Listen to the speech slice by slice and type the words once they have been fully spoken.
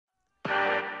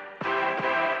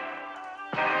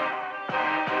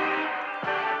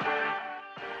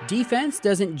defense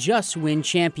doesn't just win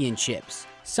championships.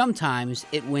 Sometimes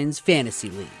it wins fantasy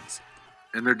leagues.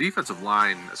 And their defensive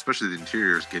line, especially the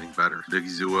interior, is getting better.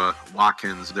 Digizua,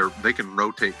 Watkins, they can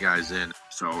rotate guys in.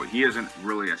 So he isn't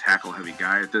really a tackle-heavy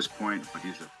guy at this point, but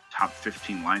he's a top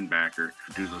 15 linebacker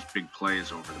to do those big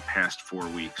plays over the past 4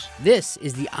 weeks. This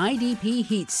is the IDP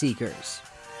Heat Seekers.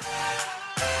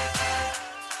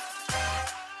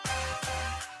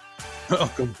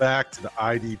 Welcome back to the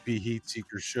IDP Heat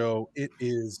Seekers show. It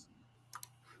is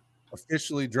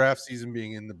officially draft season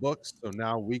being in the books, so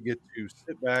now we get to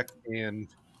sit back and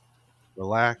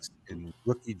relax in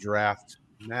rookie draft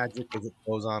magic as it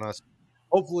goes on us.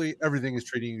 Hopefully everything is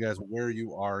treating you guys where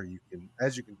you are. You can,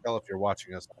 as you can tell if you're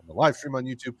watching us on the live stream on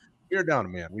YouTube, we are down a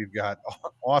man. We've got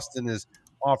Austin is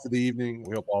off for the evening.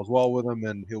 We hope all's well with him,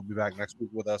 and he'll be back next week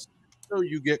with us. So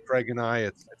you get Craig and I.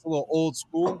 It's a little old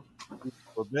school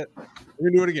for a bit. We're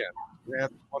going to do it again. We're going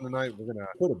to have fun tonight. We're going to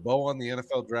put a bow on the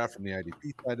NFL draft from the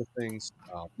IDP side of things.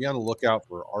 Be on the lookout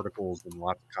for articles and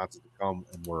lots of content to come.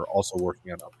 And we're also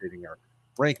working on updating our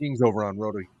rankings over on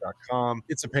rotoheat.com.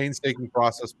 It's a painstaking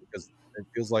process because it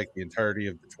feels like the entirety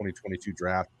of the 2022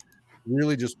 draft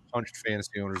really just punched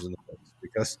fantasy owners in the face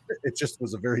because it just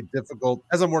was a very difficult.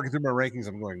 As I'm working through my rankings,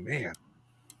 I'm going, man,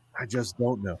 I just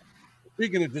don't know.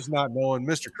 Speaking of just not knowing,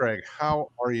 Mr. Craig, how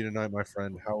are you tonight, my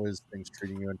friend? How is things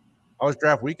treating you? And how was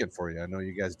draft weekend for you? I know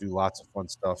you guys do lots of fun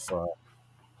stuff for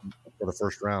the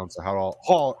first round. So how'd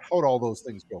all those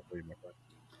things go for you, my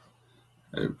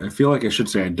friend? I feel like I should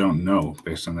say I don't know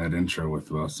based on that intro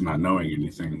with us not knowing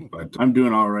anything, but I'm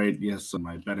doing all right. Yes,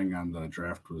 my betting on the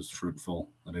draft was fruitful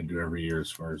that I do every year as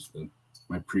far as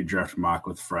my pre-draft mock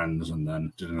with friends, and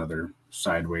then did another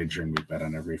side wager, and we bet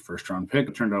on every first-round pick.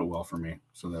 It turned out well for me,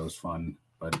 so that was fun.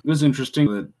 But it was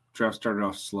interesting that draft started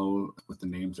off slow with the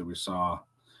names that we saw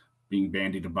being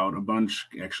bandied about a bunch,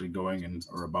 actually going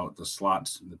or about the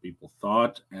slots that people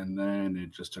thought, and then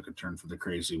it just took a turn for the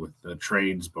crazy with the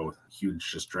trades, both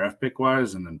huge just draft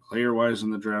pick-wise and then player-wise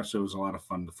in the draft, so it was a lot of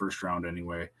fun the first round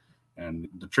anyway, and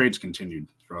the trades continued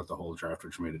throughout the whole draft,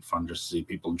 which made it fun just to see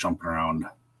people jumping around.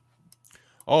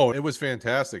 Oh, it was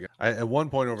fantastic. At one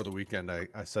point over the weekend, I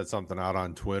said something out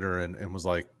on Twitter and was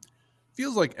like,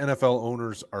 feels like NFL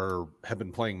owners have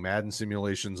been playing Madden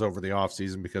simulations over the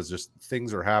offseason because just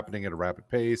things are happening at a rapid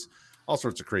pace, all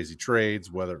sorts of crazy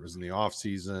trades, whether it was in the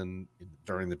offseason,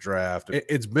 during the draft.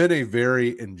 It's been a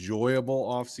very enjoyable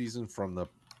offseason from the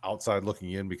outside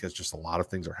looking in because just a lot of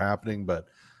things are happening. But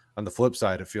on the flip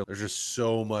side, I feel there's just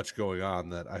so much going on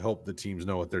that I hope the teams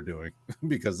know what they're doing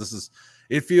because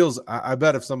I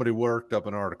bet if somebody worked up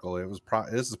an article,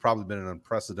 this has probably been an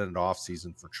unprecedented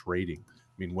offseason for trading.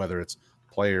 I mean, whether it's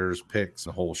players, picks,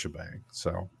 the whole shebang.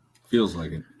 So feels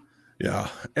like it. Yeah.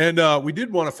 And we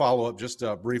did want to follow up just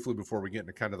briefly before we get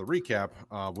into kind of the recap.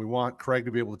 We want Craig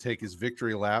to be able to take his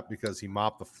victory lap because he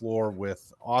mopped the floor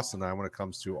with Austin and I when it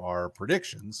comes to our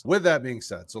predictions. With that being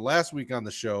said, so last week on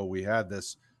the show, we had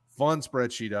this fun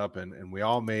spreadsheet up and we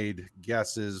all made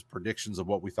guesses, predictions of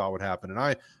what we thought would happen. And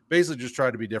I basically just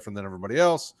tried to be different than everybody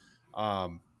else.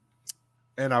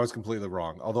 And I was completely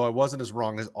wrong, although I wasn't as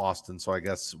wrong as Austin. So I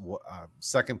guess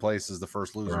second place is the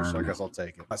first loser. So I guess I'll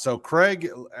take it. So Craig,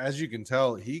 as you can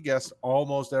tell, he guessed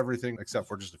almost everything except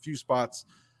for just a few spots.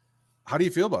 How do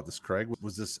you feel about this, Craig?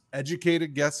 Was this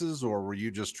educated guesses, or were you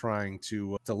just trying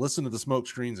to listen to the smoke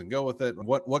screens and go with it?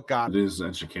 What got it? Is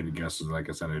educated guesses. Like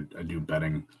I said, I do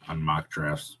betting on mock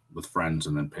drafts with friends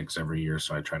and then picks every year.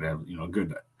 So I try to have a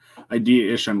good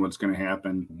idea-ish on what's going to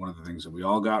happen. One of the things that we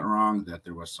all got wrong, that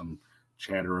there was some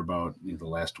chatter about the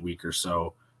last week or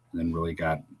so, and then really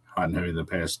got hot and heavy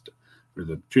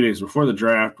the 2 days before the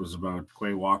draft, was about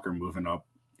Quay Walker moving up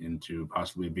into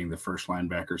possibly being the first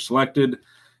linebacker selected.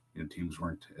 Teams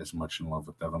weren't as much in love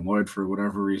with Devin Lloyd for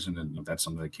whatever reason, and that's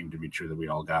something that came to be true that we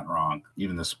all got wrong.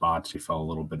 Even the spots, he fell a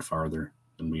little bit farther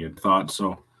than we had thought.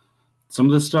 So some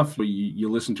of this stuff, you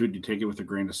listen to it, you take it with a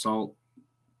grain of salt.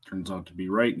 Turns out to be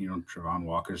right. Travon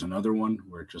Walker's another one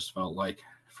where it just felt like,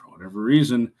 for whatever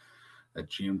reason, that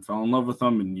GM fell in love with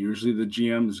them, and usually the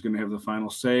GM is going to have the final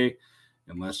say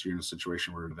unless you're in a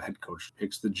situation where the head coach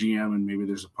picks the GM and maybe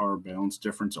there's a power balance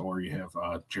difference, or you have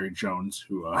Jerry Jones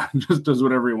who just does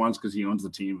whatever he wants because he owns the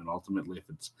team, and ultimately if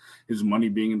it's his money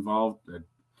being involved,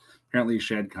 apparently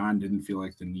Shad Khan didn't feel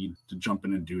like the need to jump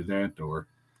in and do that, or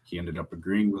he ended up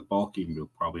agreeing with Balky. We'll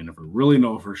probably never really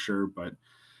know for sure, but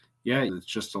yeah, it's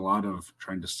just a lot of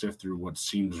trying to sift through what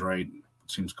seems right,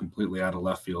 seems completely out of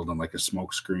left field and like a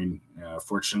smoke screen.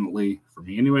 Fortunately, for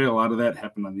me anyway, a lot of that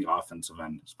happened on the offensive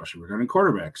end, especially regarding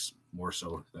quarterbacks, more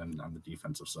so than on the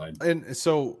defensive side. And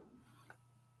so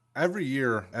every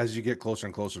year, as you get closer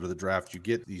and closer to the draft, you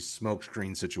get these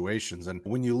smokescreen situations. And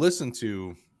when you listen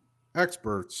to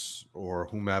experts or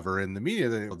whomever in the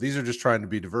media, these are just trying to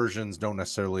be diversions, don't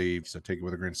necessarily, so take it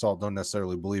with a grain of salt, don't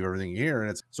necessarily believe everything you hear. And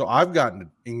it's so I've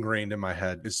gotten ingrained in my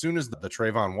head as soon as the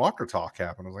Trayvon Walker talk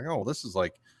happened, I was like, oh, this is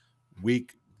like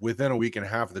within a week and a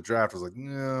half of the draft. I was like,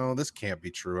 no, this can't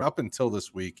be true. Up until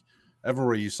this week,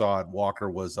 everywhere you saw it, Walker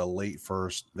was a late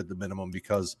first at the minimum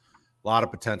because a lot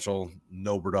of potential,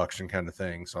 no production kind of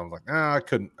thing. So I was like,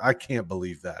 I can't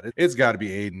believe that. It's got to be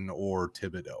Aiden or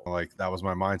Thibodeau. Like, that was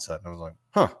my mindset. And I was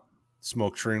like,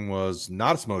 smoke screen was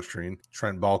not a smoke screen.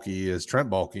 Trent Baalke is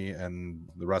Trent Baalke, and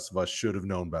the rest of us should have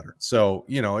known better. So,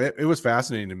 it was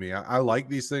fascinating to me. I like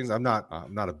these things. I'm not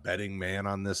a betting man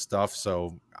on this stuff.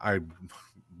 So I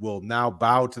will now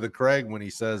bow to the Craig when he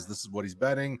says this is what he's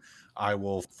betting. I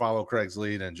will follow Craig's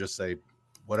lead and just say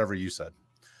whatever you said.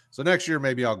 So next year,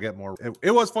 maybe I'll get more.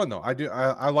 It was fun, though.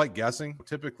 I like guessing.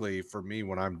 Typically, for me,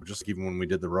 even when we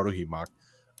did the RotoHeat mock,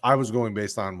 I was going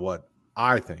based on what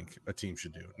I think a team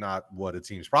should do, not what a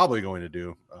team's probably going to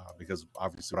do, because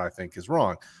obviously what I think is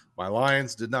wrong. My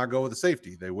Lions did not go with the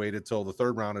safety. They waited till the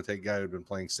third round to take a guy who'd been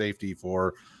playing safety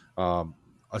for a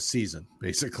season,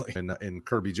 basically, in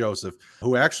Kirby Joseph,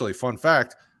 who actually, fun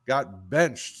fact, got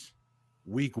benched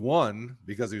week 1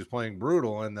 because he was playing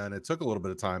brutal, and then it took a little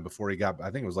bit of time before he got, I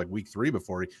think it was like week 3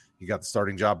 before he got the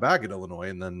starting job back at Illinois,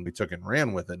 and then we took it and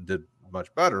ran with it and did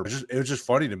much better. It was just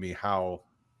funny to me how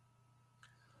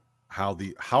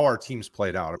our teams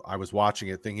played out. I was watching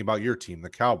it thinking about your team, the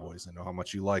Cowboys. I know how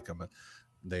much you like them.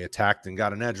 They attacked and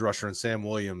got an edge rusher in Sam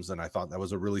Williams, and I thought that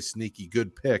was a really sneaky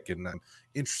good pick, and I'm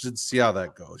interested to see how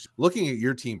that goes. Looking at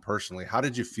your team personally, how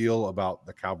did you feel about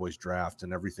the Cowboys draft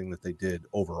and everything that they did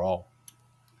overall?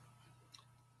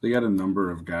 They got a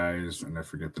number of guys, and I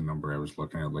forget the number I was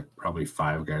looking at, like probably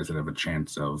 5 guys that have a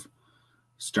chance of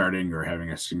starting or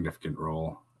having a significant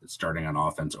role starting on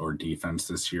offense or defense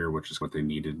this year, which is what they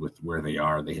needed with where they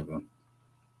are. They have a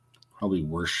probably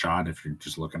worse shot if you're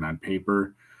just looking on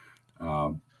paper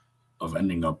of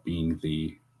ending up being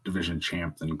the division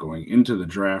champ than going into the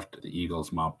draft. The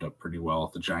Eagles mopped up pretty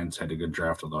well. The Giants had a good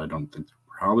draft, although I don't think they're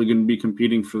probably going to be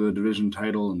competing for the division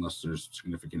title unless there's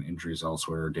significant injuries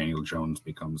elsewhere. Daniel Jones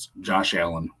becomes Josh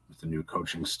Allen with the new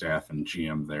coaching staff and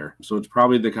GM there. So it's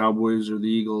probably the Cowboys or the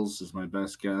Eagles is my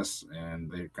best guess,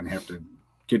 and they're going to have to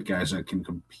get guys that can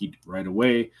compete right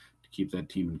away to keep that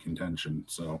team in contention.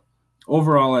 So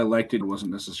overall, I liked it. It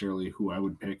wasn't necessarily who I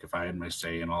would pick if I had my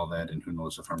say and all that, and who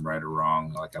knows if I'm right or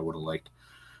wrong. Like, I would have liked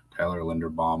Tyler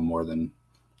Linderbaum more than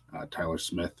Tyler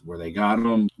Smith where they got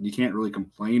him. You can't really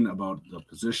complain about the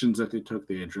positions that they took.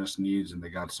 They addressed needs, and they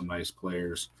got some nice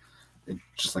players. It,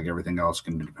 just like everything else,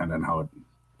 can depend on how it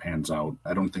pans out.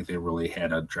 I don't think they really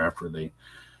had a draft where they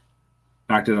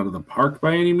knocked it out of the park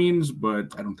by any means,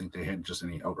 but I don't think they had just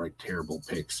any outright terrible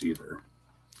picks either.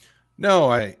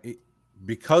 No,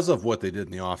 because of what they did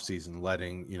in the offseason,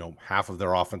 letting, half of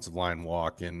their offensive line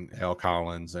walk in Hale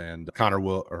Collins and Connor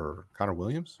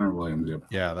Williams. Connor Williams, yep.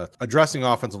 Yeah, that addressing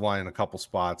offensive line in a couple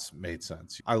spots made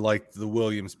sense. I liked the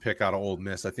Williams pick out of Ole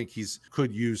Miss. I think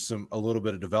could use a little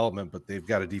bit of development, but they've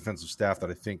got a defensive staff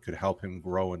that I think could help him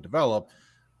grow and develop.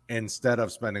 Instead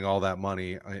of spending all that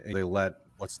money, they let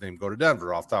what's his name go to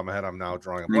Denver. Off the top of my head, I'm now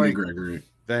drawing a blank. Gregory.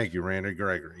 Thank you, Randy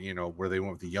Gregory. Where they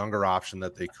went with the younger option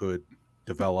that they could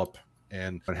develop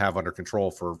and have under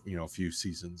control for a few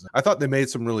seasons. I thought they made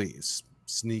some really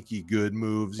sneaky good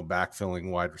moves,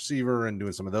 backfilling wide receiver and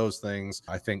doing some of those things.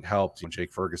 I think helped.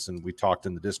 Jake Ferguson, we talked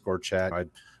in the Discord chat. I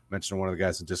mentioned to one of the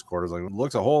guys in Discord, I was like, it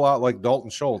looks a whole lot like Dalton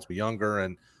Schultz, but younger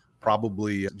and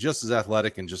probably just as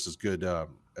athletic and just as good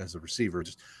as a receiver.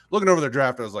 Just looking over their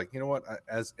draft, I was like, you know what?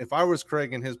 If I was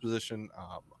Craig in his position,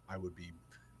 I would be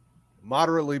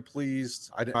moderately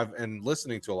pleased. And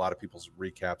listening to a lot of people's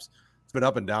recaps, been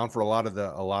up and down for a lot of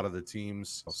the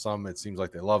teams. Some, it seems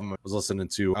like they love them. I was listening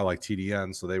to, I like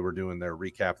TDN, so they were doing their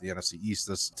recap of the NFC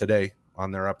East today on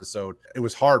their episode. It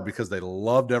was hard because they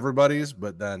loved everybody's,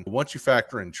 but then once you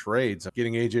factor in trades,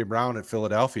 getting AJ Brown at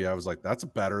Philadelphia, I was like, that's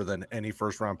better than any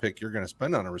first round pick you're going to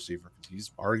spend on a receiver.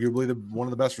 He's arguably one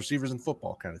of the best receivers in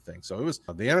football, kind of thing. So it was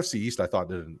the NFC East, I thought,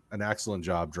 did an excellent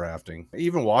job drafting.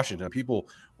 Even Washington, people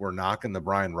were knocking the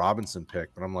Brian Robinson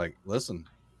pick, but I'm like, listen,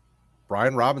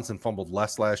 Brian Robinson fumbled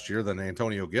less last year than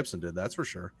Antonio Gibson did, that's for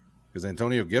sure. Because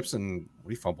Antonio Gibson,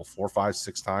 he fumbled 4, 5,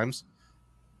 6 times.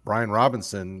 Brian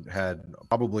Robinson had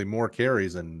probably more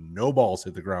carries and no balls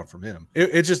hit the ground from him.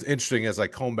 It's just interesting as I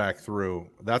comb back through.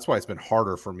 That's why it's been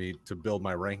harder for me to build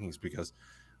my rankings, because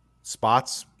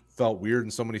spots felt weird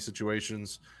in so many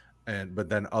situations. But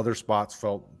then other spots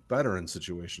felt better in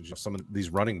situations. Some of these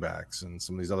running backs and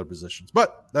some of these other positions.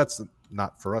 But that's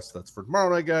not for us. That's for tomorrow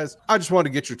night, guys. I just wanted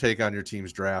to get your take on your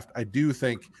team's draft. I do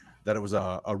think that it was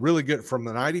a really good, from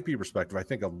an IDP perspective, I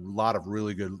think a lot of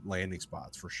really good landing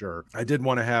spots for sure. I did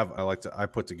want to have, I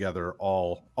put together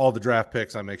all the draft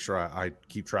picks. I make sure I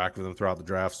keep track of them throughout the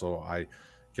draft so I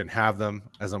can have them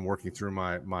as I'm working through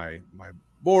my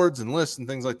boards and lists and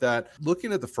things like that.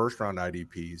 Looking at the first round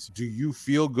IDPs, do you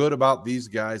feel good about these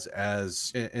guys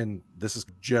and this is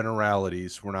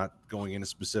generalities, we're not going into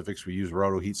specifics, we use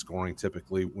roto heat scoring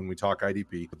typically when we talk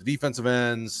IDP, but the defensive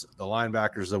ends, the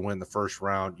linebackers that win the first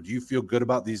round, do you feel good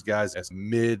about these guys as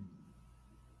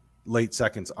late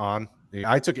seconds on?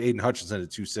 I took Aiden Hutchinson at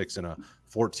 2.6 in a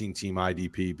 14 team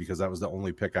IDP because that was the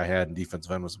only pick I had, and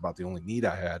defensive end was about the only need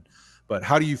I had. But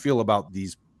how do you feel about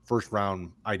these first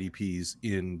round IDPs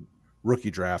in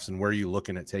rookie drafts, and where are you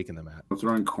looking at taking them at?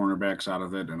 Throwing cornerbacks out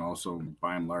of it, and also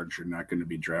by and large, you're not going to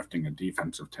be drafting a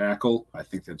defensive tackle. I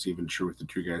think that's even true with the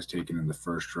two guys taken in the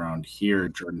first round here.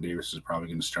 Jordan Davis is probably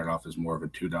going to start off as more of a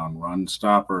 2-down run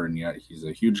stopper, and yet he's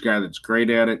a huge guy that's great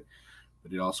at it,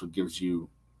 but it also gives you,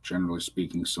 generally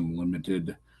speaking, some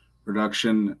limited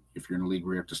production. If you're in a league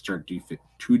where you have to start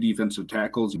two defensive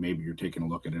tackles, maybe you're taking a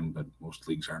look at him, but most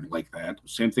leagues aren't like that.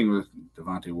 Same thing with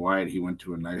Devontae Wyatt. He went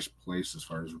to a nice place as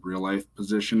far as real-life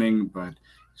positioning, but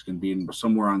he's going to be in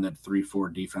somewhere on that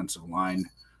 3-4 defensive line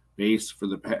base for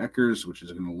the Packers, which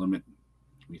is going to limit,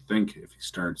 we think, if he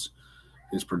starts,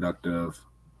 his productive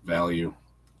value.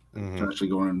 Actually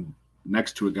going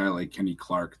next to a guy like Kenny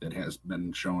Clark that has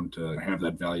been shown to have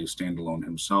that value standalone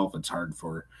himself. It's hard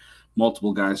for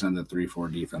multiple guys on the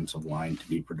 3-4 defensive line to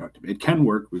be productive. It can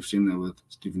work. We've seen that with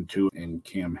Stephen Tu and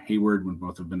Cam Hayward when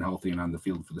both have been healthy and on the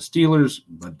field for the Steelers,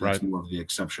 but that's more of the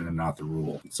exception and not the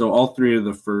rule. So all three of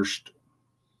the first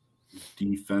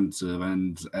defensive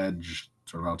ends, edge,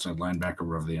 sort of outside linebacker,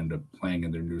 wherever they end up playing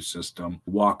in their new system.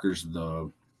 Walker's the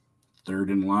third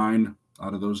in line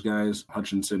out of those guys.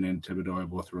 Hutchinson and Thibodeaux I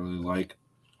both really like.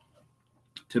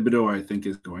 Thibodeaux I think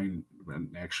is going,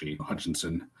 and actually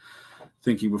Hutchinson,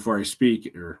 thinking before I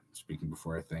speak, or speaking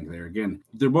before I think there again.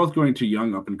 They're both going to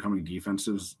young up-and-coming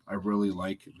defenses. I really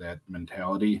like that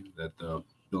mentality that the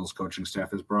Bills coaching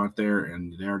staff has brought there,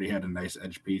 and they already had a nice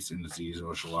edge piece in Azeez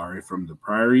Ojulari from the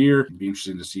prior year. It'd be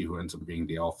interesting to see who ends up being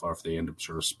the alpha if they end up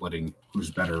sort of splitting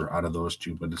who's better out of those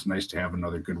two, but it's nice to have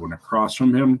another good one across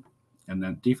from him. And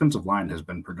that defensive line has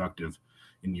been productive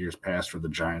in years past for the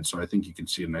Giants, so I think you can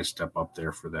see a nice step up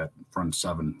there for that front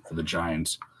seven for the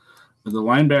Giants. But the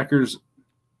linebackers,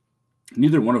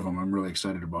 neither one of them I'm really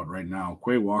excited about right now.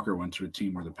 Quay Walker went to a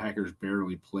team where the Packers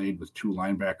barely played with two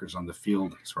linebackers on the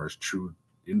field as far as true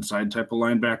inside type of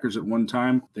linebackers at one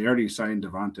time. They already signed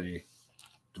Devondre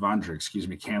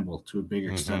Campbell to a big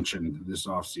extension this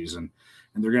offseason,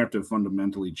 and they're going to have to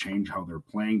fundamentally change how they're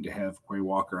playing to have Quay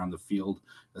Walker on the field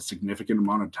a significant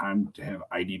amount of time to have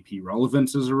IDP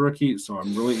relevance as a rookie. So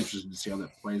I'm really interested to see how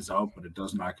that plays out, but it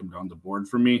does knock him down the board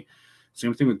for me.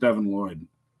 Same thing with Devin Lloyd.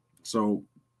 So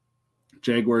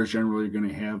Jaguars generally are going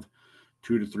to have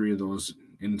 2 to 3 of those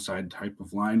inside type of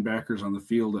linebackers on the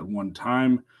field at one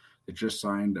time. They just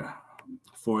signed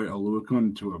Foy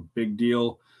Oluokun to a big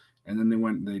deal, and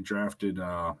then they drafted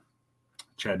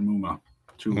Chad Muma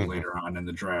later on in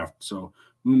the draft. So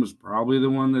Muma's probably the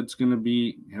one that's going to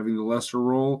be having the lesser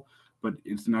role, but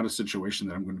it's not a situation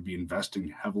that I'm going to be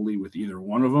investing heavily with either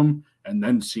one of them and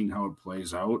then seeing how it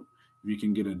plays out. If you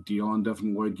can get a deal on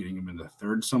Devin Lloyd, getting him in the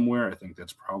third somewhere, I think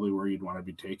that's probably where you'd want to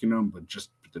be taking him. But just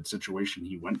that situation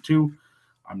he went to,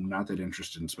 I'm not that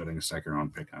interested in spending a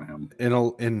second-round pick on him.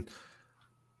 And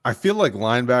I feel like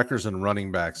linebackers and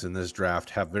running backs in this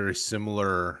draft have very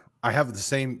similar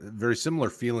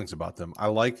feelings about them. I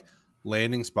like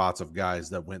landing spots of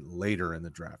guys that went later in the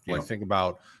draft. Like think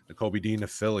about Nakobe Dean of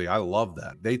Philly. I love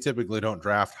that. They typically don't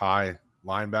draft high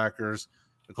linebackers.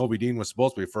 Nakobe Dean was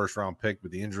supposed to be a first-round pick,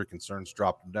 but the injury concerns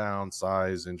dropped him down,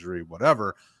 size, injury,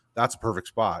 whatever. That's a perfect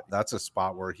spot. That's a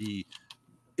spot where he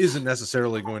isn't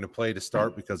necessarily going to play to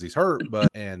start because he's hurt,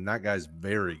 and that guy's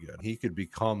very good. He could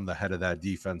become the head of that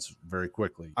defense very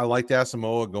quickly. I liked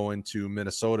Asamoah going to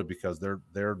Minnesota because their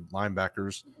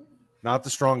linebackers, not the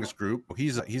strongest group.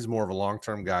 He's more of a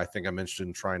long-term guy. I think I'm interested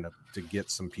in trying to get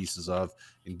some pieces of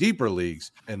in deeper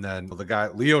leagues. And then the guy,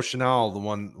 Leo Chenal, the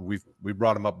one we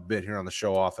brought him up a bit here on the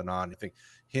show off and on. I think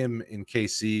him in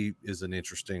KC is an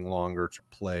interesting longer to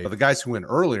play. But the guys who went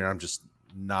earlier, I'm just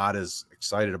not as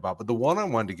excited about. But the one I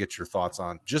wanted to get your thoughts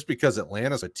on, just because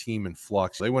Atlanta's a team in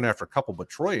flux, they went after a couple, but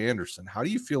Troy Anderson, how do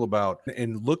you feel about,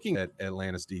 and looking at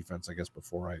Atlanta's defense, I guess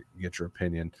before I get your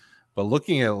opinion, But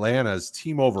looking at Atlanta's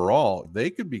team overall, they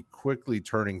could be quickly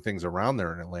turning things around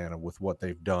there in Atlanta with what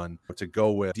they've done. To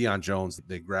go with Deion Jones,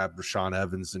 they grabbed Rashaan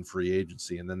Evans in free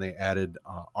agency, and then they added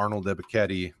Arnold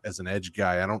Ebiketie as an edge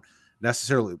guy. I don't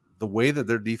necessarily, the way that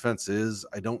their defense is,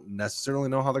 I don't necessarily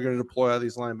know how they're going to deploy all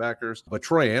these linebackers. But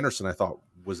Troy Anderson, I thought,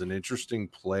 was an interesting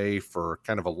play for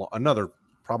kind of another,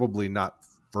 probably not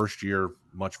first year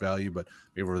much value, but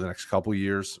maybe over the next couple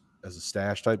years as a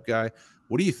stash type guy.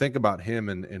 What do you think about him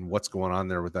and what's going on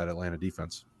there with that Atlanta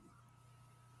defense?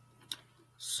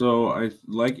 So I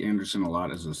like Anderson a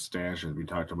lot as a stash, as we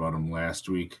talked about him last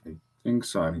week. I think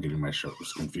so. I'm getting my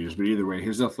shows confused, but either way,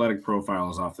 his athletic profile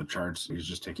is off the charts. He's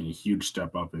just taking a huge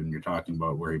step up, and you're talking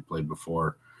about where he played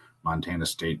before Montana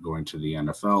State going to the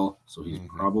NFL. So he's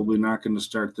probably not going to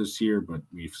start this year, but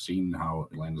we've seen how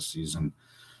Atlanta's season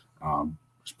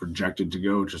is projected to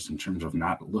go just in terms of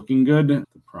not looking good, the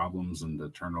problems and the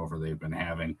turnover they've been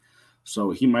having.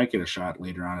 So he might get a shot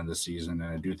later on in the season,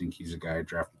 and I do think he's a guy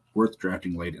worth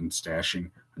drafting late and stashing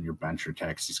on your bench or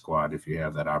taxi squad if you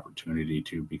have that opportunity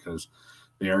to, because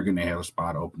they are going to have a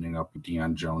spot opening up.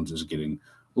 Deion Jones is getting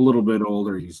a little bit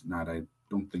older. He's not, I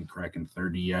don't think, cracking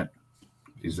 30 yet.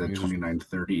 He's at 29,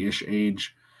 30-ish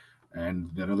age. And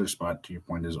that other spot, to your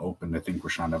point, is open. I think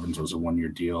Rashaan Evans was a one-year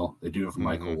deal. They do have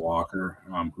Michael Walker,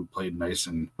 who played nice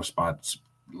in spots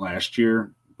last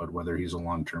year, but whether he's a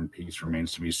long-term piece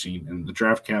remains to be seen. And the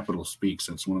draft capital speaks.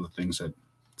 That's one of the things that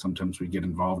sometimes we get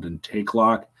involved in take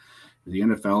lock. If the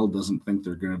NFL doesn't think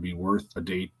they're going to be worth a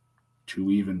day 2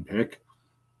 even pick,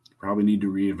 you probably need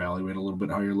to reevaluate a little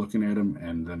bit how you're looking at him.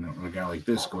 And then when a guy like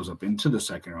this goes up into the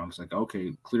second round, it's like,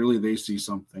 okay, clearly they see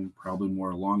something probably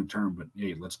more long-term, but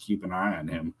hey, let's keep an eye on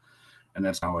him. And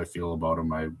that's how I feel about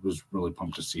him. I was really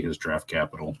pumped to see his draft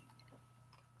capital.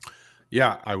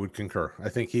 Yeah, I would concur. I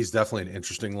think he's definitely an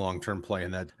interesting long-term play in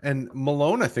that. And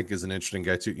Malone, I think, is an interesting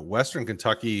guy too. Western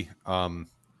Kentucky,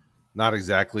 not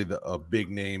exactly a big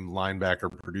name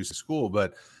linebacker producing school,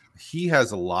 but he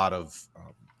has a lot of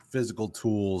physical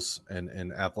tools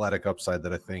and athletic upside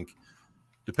that I think,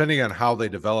 depending on how they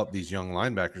develop these young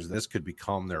linebackers, this could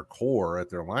become their core at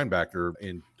their linebacker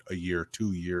in a year,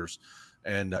 2 years.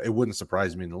 And it wouldn't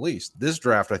surprise me in the least. This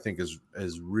draft, I think,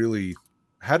 is really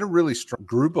had a really strong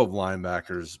group of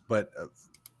linebackers. But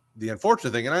the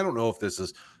unfortunate thing, and I don't know if this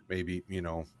is maybe,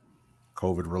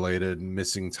 COVID related,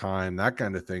 missing time, that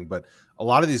kind of thing, but a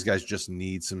lot of these guys just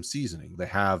need some seasoning. They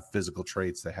have physical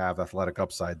traits, they have athletic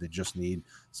upside, they just need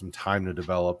some time to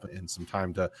develop and some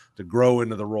time to grow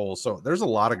into the role. So there's a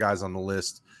lot of guys on the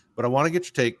list, but I want to get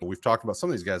your take. We've talked about some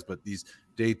of these guys, but these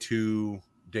day 2,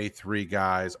 day 3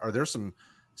 guys, are there some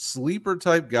sleeper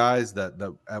type guys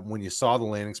that when you saw the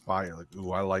landing spot, you're like,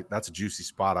 ooh, that's a juicy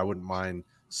spot, I wouldn't mind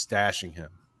stashing him?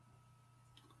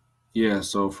 Yeah,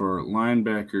 so for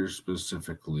linebackers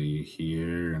specifically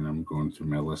here, and I'm going through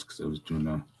my list because I was doing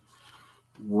a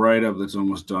write-up that's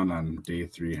almost done on day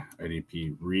 3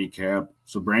 IDP recap.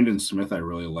 So Brandon Smith, I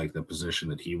really like the position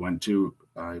that he went to.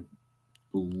 I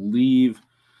believe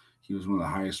he was one of the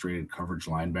highest rated coverage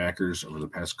linebackers over the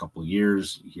past couple of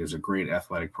years. He has a great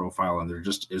athletic profile, and there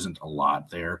just isn't a lot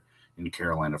there in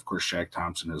Carolina. Of course, Shaq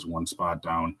Thompson is one spot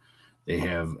down. They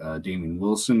have Damian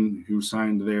Wilson, who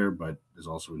signed there, but is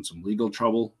also in some legal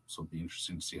trouble. So it'll be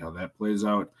interesting to see how that plays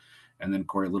out. And then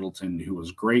Corey Littleton, who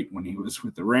was great when he was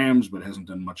with the Rams, but hasn't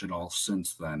done much at all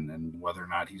since then. And whether or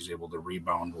not he's able to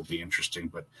rebound will be interesting.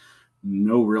 But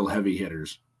no real heavy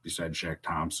hitters besides Shaq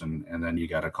Thompson. And then you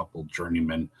got a couple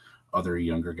journeymen, other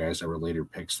younger guys that were later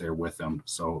picks there with them.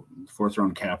 So 4th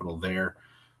round capital there.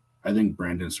 I think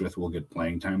Brandon Smith will get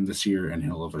playing time this year, and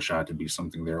he'll have a shot to be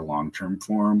something there long-term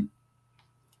for him.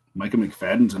 Micah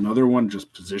McFadden's another one,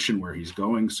 just position where he's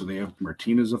going. So they have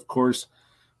Martinez, of course,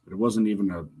 but it wasn't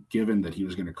even a given that he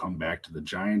was going to come back to the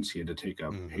Giants. He had to take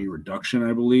a pay reduction,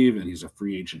 I believe, and he's a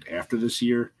free agent after this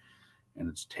year. And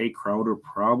it's Tay Crowder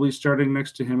probably starting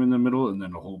next to him in the middle, and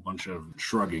then a whole bunch of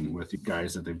shrugging with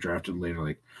guys that they've drafted later,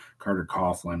 like Carter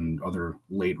Coughlin, other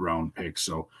late-round picks.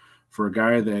 So for a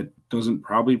guy that doesn't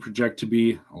probably project to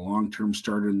be a long-term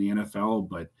starter in the NFL,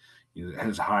 but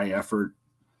has high effort,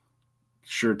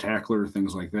 sure tackler,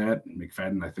 things like that,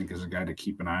 McFadden, I think, is a guy to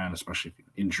keep an eye on, especially if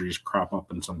injuries crop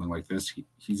up in something like this.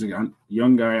 He's a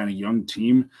young guy on a young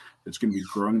team that's going to be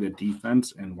growing the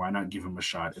defense, and why not give him a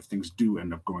shot if things do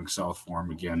end up going south for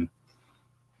him again.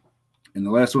 And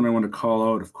the last one I want to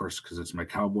call out, of course, because it's my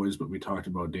Cowboys, but we talked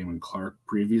about Damon Clark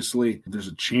previously. There's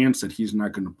a chance that he's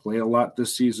not going to play a lot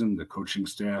this season. The coaching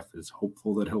staff is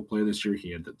hopeful that he'll play this year.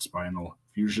 He had that spinal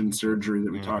fusion surgery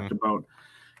that we talked about.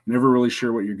 Never really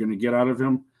sure what you're going to get out of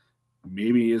him.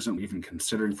 maybe isn't even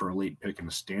considered for a late pick in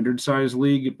a standard size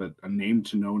league, but a name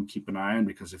to know and keep an eye on,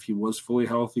 because if he was fully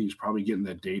healthy, he's probably getting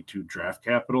that day 2 draft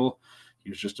capital. He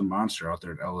was just a monster out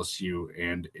there at LSU.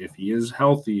 And if he is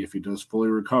healthy, if he does fully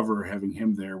recover, having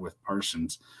him there with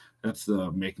Parsons, that's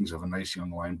the makings of a nice young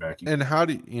linebacking. And how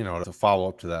do you know, to follow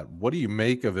up to that, what do you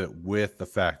make of it with the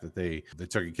fact that they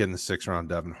took a kid in the 6th round,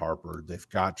 Devin Harper? They've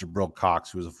got Jabril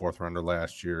Cox, who was a 4th rounder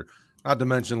last year. Not to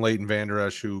mention Leighton Vander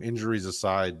Esch, who, injuries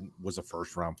aside, was a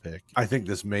 1st round pick. I think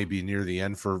this may be near the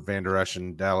end for Vander Esch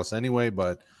in Dallas anyway,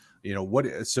 but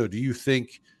so do you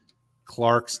think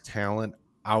Clark's talent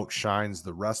outshines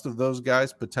the rest of those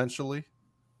guys potentially?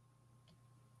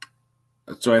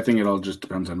 So I think it all just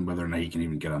depends on whether or not he can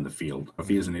even get on the field. If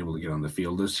he isn't able to get on the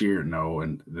field this year, no,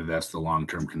 and that's the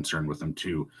long-term concern with him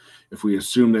too. If we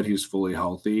assume that he's fully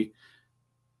healthy,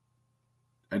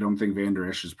 I don't think Vander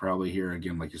Esch is probably here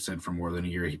again, like you said, for more than a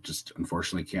year. He just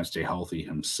unfortunately can't stay healthy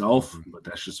himself, but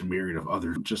that's just a myriad of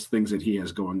other just things that he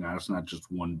has going on. It's not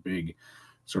just one big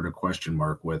sort of question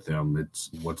mark with him.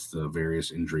 It's what's the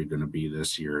various injury going to be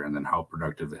this year, and then how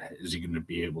productive is he going to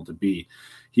be able to be.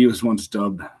 He was once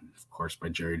dubbed, of course, by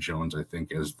Jerry Jones, I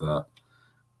think, as the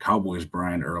Cowboys'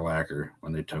 Brian Urlacher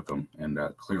when they took him, and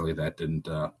clearly that didn't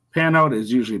pan out, as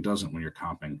usually it doesn't when you're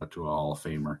comping to a Hall of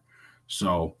Famer.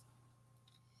 So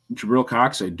Jabril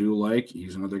Cox, I do like.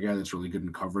 He's another guy that's really good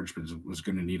in coverage, but was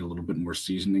going to need a little bit more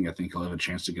seasoning. I think he'll have a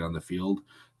chance to get on the field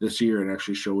this year and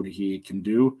actually show what he can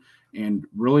do. And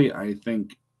really, I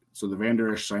think so. The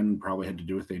Vander Esch signing probably had to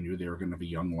do with they knew they were going to be a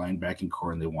young linebacking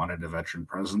core and they wanted a veteran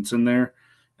presence in there.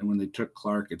 And when they took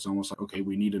Clark, it's almost like, okay,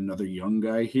 we need another young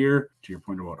guy here, to your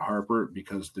point about Harper,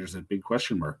 because there's a big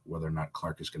question mark whether or not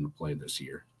Clark is going to play this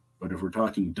year. But if we're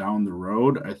talking down the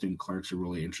road, I think Clark's a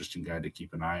really interesting guy to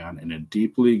keep an eye on. In a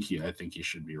deep league, I think he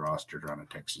should be rostered on a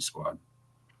Texas squad.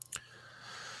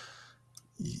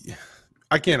 Yeah.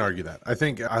 I can't argue that. I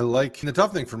think I like the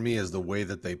tough thing for me is the way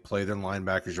that they play their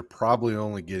linebackers. You're probably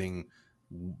only getting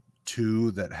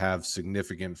 2 that have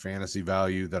significant fantasy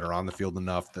value, that are on the field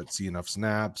enough, that see enough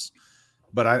snaps.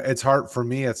 But it's hard for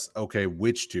me. It's okay,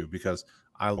 which 2? Because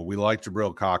we liked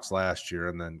Jabril Cox last year,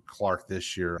 and then Clark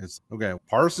this year. It's okay.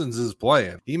 Parsons is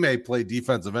playing. He may play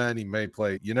defensive end. He may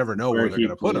play. You never know where they're going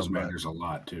to put him. Matters a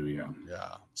lot too.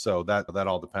 Yeah. So that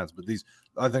all depends. But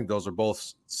I think those are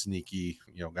both sneaky,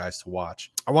 guys to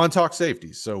watch. I want to talk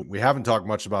safeties. So we haven't talked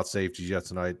much about safeties yet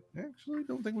tonight. Actually,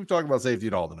 don't think we've talked about safety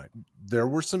at all tonight. There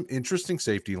were some interesting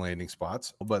safety landing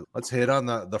spots, but let's hit on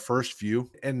the first few.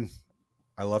 And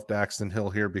I left Daxton Hill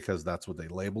here because that's what they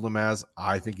labeled him as.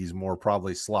 I think he's more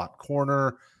probably slot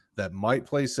corner that might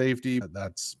play safety.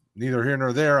 That's neither here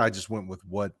nor there. I just went with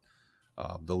what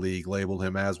the league labeled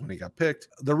him as when he got picked.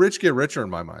 The rich get richer in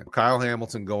my mind. Kyle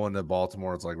Hamilton going to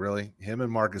Baltimore, it's like, really? Him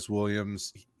and Marcus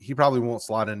Williams, he probably won't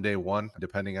slot in day 1,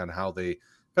 depending on how they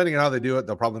do it.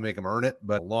 They'll probably make him earn it,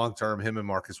 but long term, him and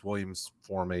Marcus Williams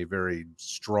form a very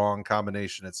strong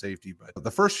combination at safety. But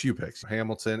the first few picks,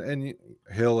 Hamilton and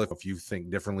Hill, if you think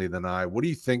differently than I, what do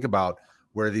you think about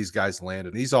where these guys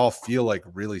landed? These all feel like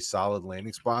really solid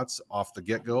landing spots off the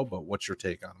get-go, but what's your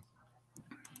take on them?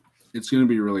 It's going to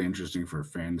be really interesting for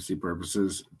fantasy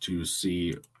purposes to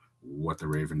see what the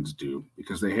Ravens do,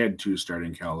 because they had 2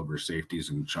 starting caliber safeties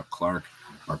in Chuck Clark,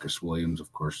 Marcus Williams.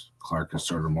 Of course, Clark is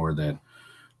sort of more that,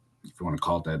 if you want to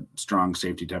call it, that strong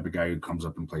safety type of guy who comes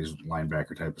up and plays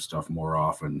linebacker type of stuff more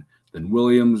often than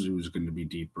Williams, who's going to be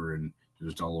deeper and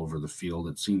used all over the field.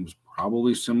 It seems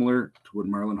probably similar to what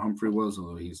Marlon Humphrey was,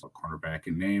 although he's a cornerback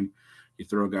in name. You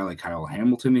throw a guy like Kyle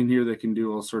Hamilton in here that can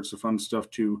do all sorts of fun stuff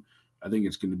too. I think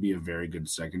it's going to be a very good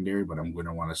secondary, but I'm going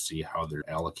to want to see how they're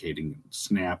allocating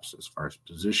snaps as far as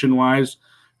position-wise,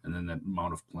 and then that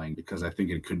amount of playing, because I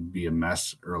think it could be a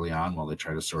mess early on while they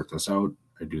try to sort this out.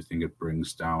 I do think it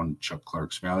brings down Chuck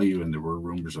Clark's value, and there were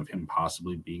rumors of him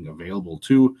possibly being available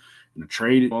too in a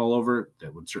trade all over.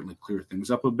 That would certainly clear things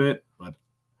up a bit, but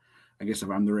I guess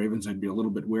if I'm the Ravens, I'd be a little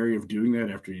bit wary of doing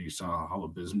that after you saw how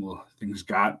abysmal things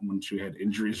got once you had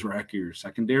injuries rack your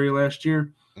secondary last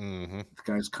year. Mm-hmm. The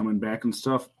guys coming back and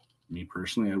stuff. Me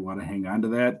personally, I'd want to hang on to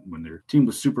that when their team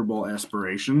with Super Bowl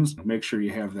aspirations. Make sure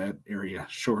you have that area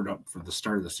shored up for the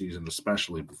start of the season,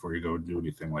 especially before you go do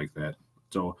anything like that.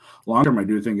 So long term, I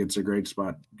do think it's a great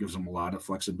spot. Gives them a lot of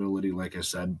flexibility, like I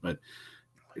said, but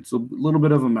it's a little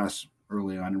bit of a mess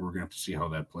early on, and we're going to have to see how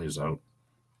that plays out.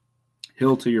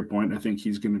 Hill, to your point, I think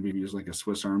he's going to be used like a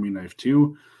Swiss Army knife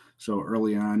too. So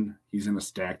early on, he's in a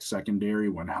stacked secondary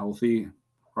when healthy.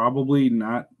 Probably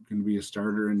not going to be a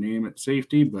starter in name at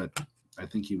safety, but I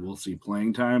think he will see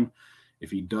playing time.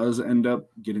 If he does end up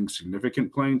getting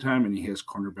significant playing time and he has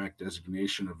cornerback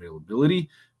designation availability,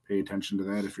 pay attention to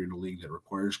that if you're in a league that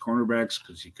requires cornerbacks,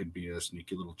 because he could be a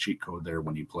sneaky little cheat code there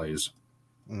when he plays.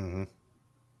 Mm-hmm.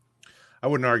 I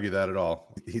wouldn't argue that at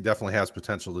all. He definitely has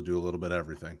potential to do a little bit of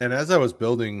everything. And as I was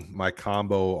building my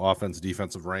combo offense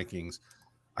defensive rankings,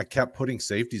 I kept putting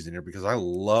safeties in here because I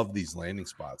love these landing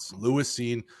spots. Lewis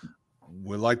Cine,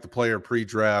 we like the player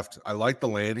pre-draft. I like the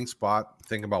landing spot.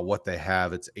 Think about what they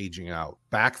have. It's aging out.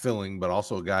 Backfilling, but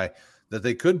also a guy that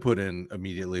they could put in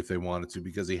immediately if they wanted to,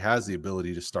 because he has the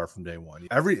ability to start from day one.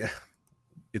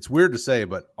 It's weird to say,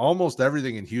 but almost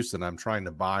everything in Houston I'm trying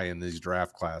to buy in these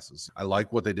draft classes. I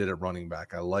like what they did at running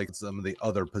back. I like some of the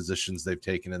other positions they've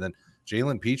taken. And then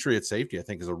Jalen Petrie at safety, I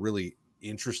think, is a really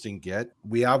interesting get.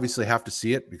 We obviously have to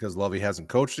see it because Lovie hasn't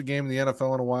coached a game in the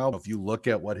NFL in a while. If you look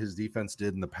at what his defense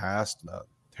did in the past,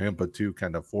 Tampa 2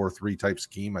 kind of 4-3 type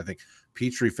scheme, I think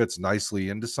Petrie fits nicely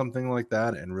into something like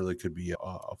that and really could be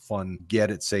a fun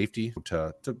get at safety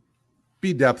to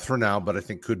be depth for now, but I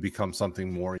think could become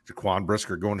something more. Jaquan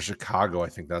Brisker going to Chicago, I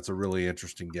think that's a really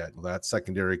interesting get. That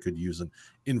secondary could use an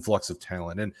influx of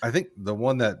talent. And I think the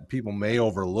one that people may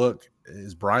overlook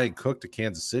is Brian Cook to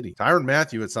Kansas City. Tyrann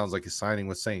Mathieu, it sounds like, is signing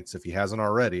with Saints if he hasn't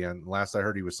already. And last I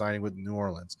heard, he was signing with New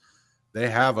Orleans. They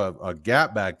have a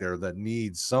gap back there that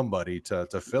needs somebody to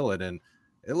fill it. And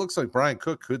it looks like Brian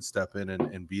Cook could step in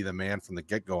and be the man from the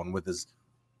get-go. And with his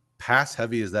pass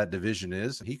heavy as that division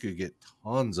is, he could get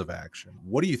tons of action.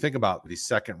 What do you think about these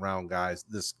second round guys,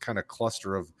 this kind of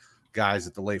cluster of guys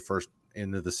at the late first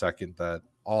into the second that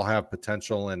all have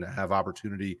potential and have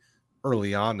opportunity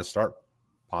early on to start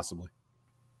possibly?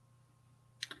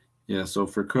 Yeah, so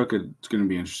for Cook, it's going to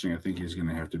be interesting. I think he's going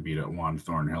to have to beat out Juan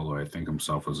Thornhill, who I think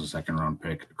himself was a second round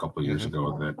pick a couple of years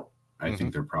ago, that I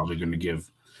think they're probably going to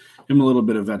give him a little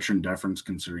bit of veteran deference,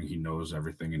 considering he knows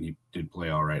everything, and he did play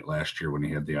all right last year when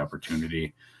he had the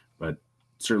opportunity, but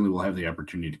certainly will have the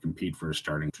opportunity to compete for a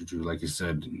starting. Like you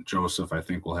said, Joseph, I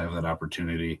think, will have that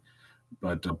opportunity,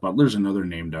 but Butler's another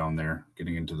name down there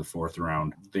getting into the fourth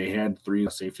round. They had 3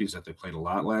 safeties that they played a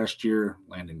lot last year.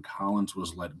 Landon Collins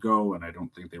was let go, and I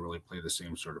don't think they really play the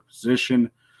same sort of position.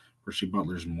 Percy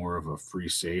Butler's more of a free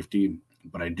safety,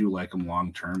 but I do like him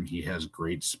long-term. He has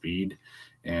great speed,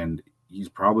 and he's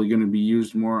probably going to be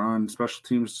used more on special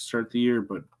teams to start the year,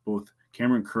 but both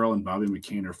Cameron Curl and Bobby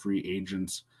McCain are free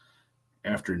agents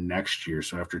after next year,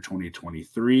 so after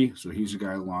 2023. So he's a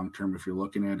guy long-term, if you're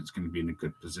looking at it, it's going to be in a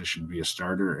good position to be a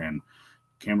starter. And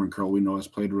Cameron Curl, we know, has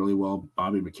played really well.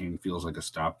 Bobby McCain feels like a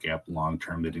stopgap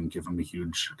long-term. They didn't give him a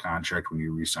huge contract when he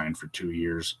re-signed for 2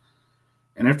 years.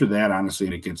 And after that,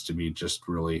 honestly, it gets to be just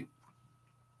really,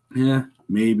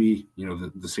 maybe,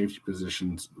 the safety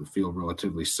positions feel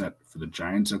relatively set for the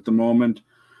Giants at the moment.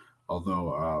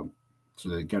 Although, so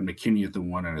they got McKinney at the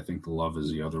one, and I think Love is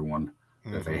the other one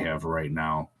that they have right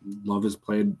now. Love has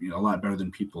played a lot better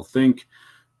than people think.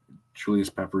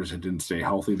 Julius Peppers didn't stay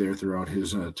healthy there throughout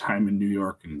his time in New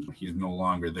York, and he's no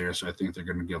longer there. So I think they're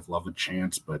going to give Love a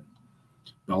chance, but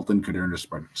Belton could earn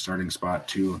a starting spot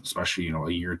too, especially, a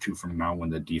year or two from now when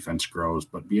the defense grows.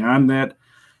 But beyond that,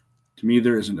 to me,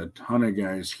 there isn't a ton of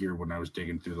guys here when I was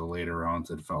digging through the later rounds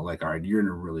that felt like, all right, you're in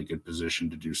a really good position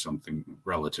to do something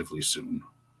relatively soon.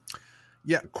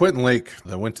 Yeah, Quentin Lake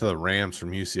that went to the Rams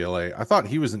from UCLA. I thought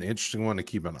he was an interesting one to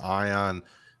keep an eye on,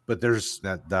 but there's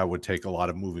that would take a lot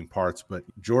of moving parts. But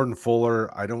Jordan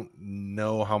Fuller, I don't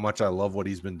know how much I love what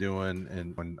he's been doing.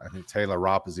 And when I think Taylor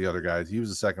Rapp is the other guy, he was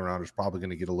a second rounder, is probably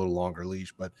going to get a little longer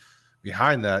leash. But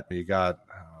behind that, you got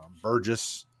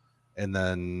Burgess, and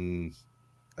then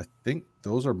I think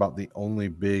those are about the only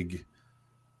big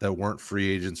that weren't free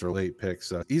agents or late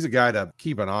picks. He's a guy to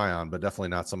keep an eye on, but definitely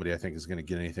not somebody I think is going to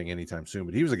get anything anytime soon.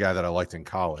 But he was a guy that I liked in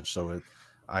college. So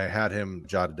I had him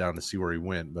jotted down to see where he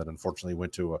went, but unfortunately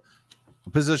went to a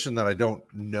position that I don't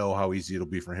know how easy it'll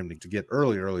be for him to get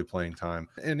early playing time.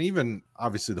 And even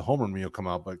obviously the home run will come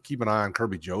out, but keep an eye on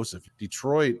Kirby Joseph.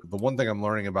 Detroit, the one thing I'm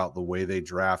learning about the way they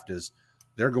draft is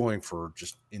they're going for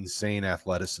just insane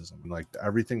athleticism. Like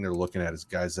everything they're looking at is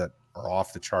guys that are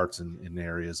off the charts in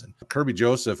areas. And Kirby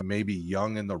Joseph may be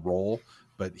young in the role,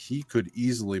 but he could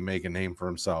easily make a name for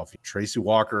himself. Tracy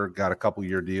Walker got a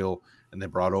couple-year deal, and they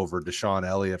brought over Deshaun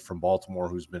Elliott from Baltimore,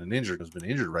 who's been injured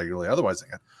regularly. Otherwise, they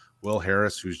got Will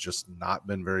Harris, who's just not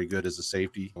been very good as a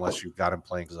safety, unless you've got him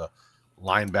playing as a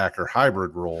linebacker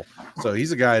hybrid role. So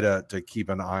he's a guy to keep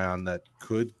an eye on that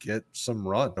could get some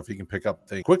run if he can pick up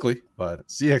things quickly. But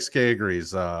CXK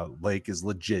agrees. Lake is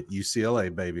legit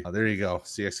UCLA, baby. There you go.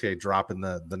 CXK dropping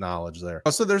the knowledge there.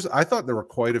 So I thought there were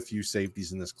quite a few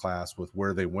safeties in this class with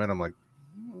where they went. I'm like,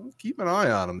 keep an eye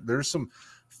on them. There's some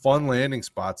fun landing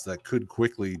spots that could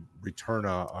quickly return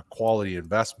a quality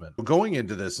investment. But going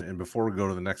into this, and before we go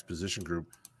to the next position group,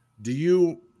 do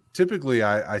you typically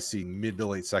I see mid to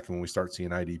late second when we start seeing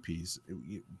IDPs.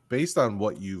 Based on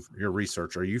what your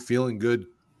research, are you feeling good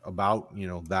about,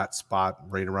 that spot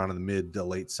right around in the mid to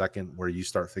late second where you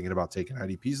start thinking about taking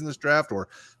IDPs in this draft? Or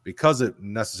because it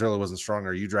necessarily wasn't strong,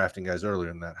 are you drafting guys earlier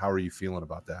than that? How are you feeling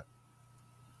about that?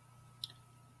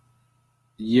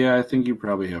 Yeah, I think you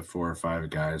probably have 4 or 5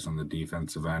 guys on the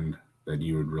defensive end that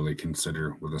you would really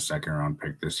consider with a second-round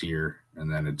pick this year,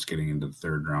 and then it's getting into the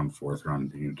 3rd round, 4th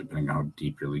round, depending on how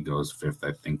deep your league goes. 5th,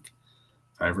 I think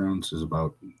 5 rounds is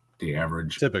about the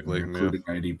average. Typically, including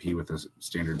IDP with a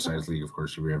standard size league. Of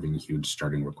course, if you're having huge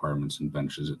starting requirements and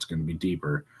benches, it's going to be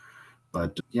deeper.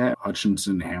 But yeah,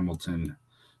 Hutchinson, Hamilton,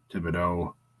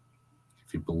 Thibodeau.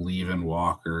 If you believe in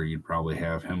Walker, you'd probably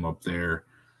have him up there.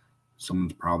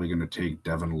 Someone's probably going to take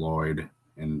Devin Lloyd,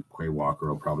 and Quay Walker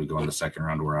will probably go in the 2nd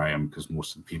round where I am, because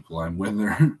most of the people I'm with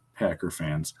are Packer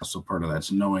fans. So part of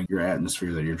that's knowing your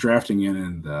atmosphere that you're drafting in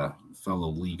and the fellow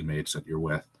league mates that you're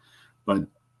with. But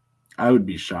I would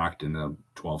be shocked in a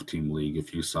 12-team league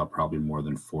if you saw probably more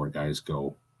than 4 guys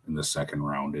go in the 2nd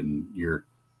round in your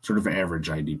sort of average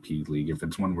IDP league. If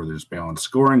it's one where there's balanced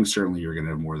scoring, certainly you're going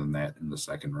to have more than that in the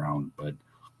 2nd round, but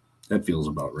that feels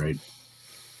about right.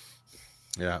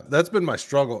 Yeah, that's been my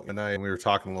struggle. And we were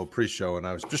talking a little pre-show, and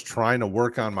I was just trying to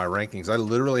work on my rankings. I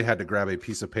literally had to grab a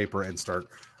piece of paper and start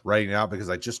writing it out because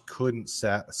I just couldn't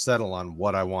settle on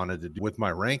what I wanted to do with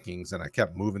my rankings. And I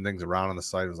kept moving things around on the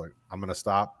site. I was like, I'm going to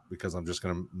stop because I'm just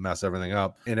going to mess everything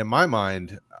up. And in my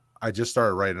mind, I just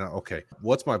started writing out, okay,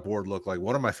 what's my board look like?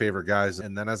 What are my favorite guys?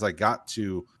 And then as I got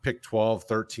to pick 12,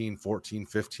 13, 14,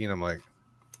 15, I'm like,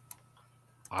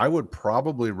 I would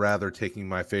probably rather taking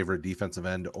my favorite defensive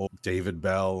end over David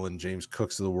Bell and James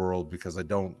Cooks of the world, because I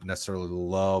don't necessarily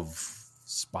love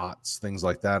spots, things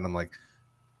like that. And I'm like,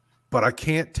 but I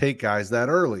can't take guys that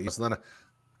early. So then I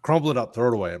crumble it up, throw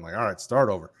it away. I'm like, all right, start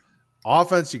over.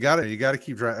 Offense, you got to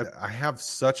keep trying. I have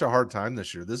such a hard time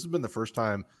this year. This has been the first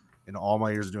time in all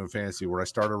my years of doing fantasy where I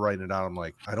started writing it out. I'm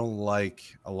like, I don't like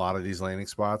a lot of these landing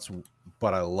spots,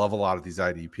 but I love a lot of these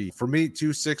IDP. For me,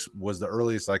 2-6 was the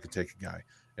earliest I could take a guy.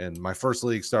 And my first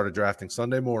league started drafting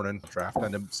Sunday morning, draft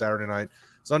ended Saturday night.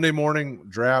 Sunday morning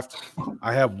draft,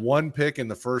 I have 1 pick in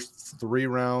the first 3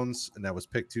 rounds, and that was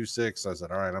pick 2-6. I said,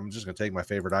 all right, I'm just going to take my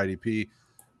favorite IDP.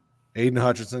 Aiden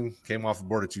Hutchinson came off the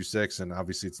board at 2-6, and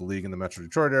obviously it's a league in the Metro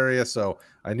Detroit area, so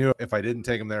I knew if I didn't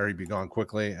take him there, he'd be gone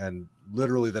quickly. And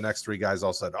literally the next 3 guys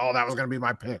all said, oh, that was going to be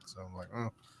my pick. So I'm like,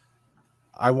 oh.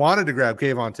 I wanted to grab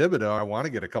Kayvon Thibodeau. I want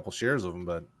to get a couple shares of him,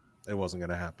 but it wasn't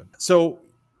going to happen. So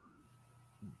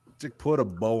to put a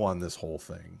bow on this whole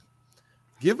thing,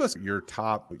 give us your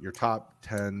top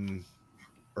 10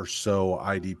 or so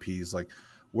IDPs. Like,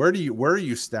 where are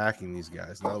you stacking these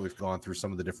guys now that we've gone through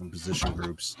some of the different position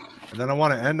groups? And then I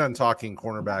want to end on talking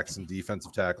cornerbacks and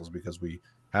defensive tackles, because we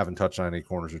haven't touched on any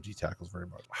corners or D tackles very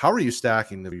much. How are you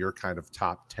stacking your kind of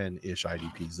top 10-ish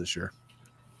IDPs this year?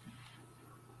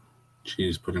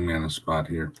 Jeez, putting me on the spot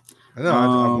here. I know.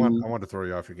 I want to throw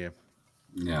you off your game.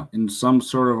 Yeah, in some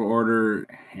sort of order,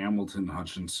 Hamilton,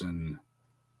 Hutchinson,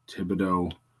 Thibodeau,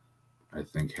 I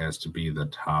think has to be the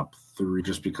top 3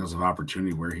 just because of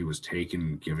opportunity where he was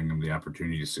taken, giving him the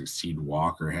opportunity to succeed.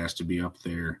 Walker has to be up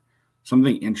there.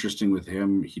 Something interesting with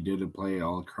him, he did play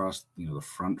all across the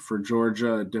front for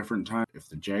Georgia at different times. If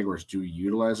the Jaguars do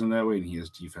utilize him that way and he has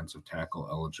defensive tackle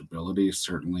eligibility,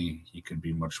 certainly he could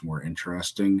be much more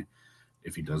interesting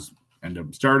if he does end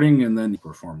up starting and then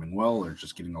performing well, or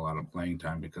just getting a lot of playing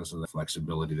time because of the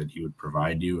flexibility that he would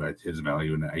provide you. His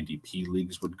value in the IDP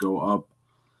leagues would go up.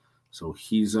 So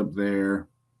he's up there.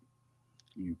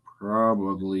 You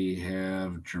probably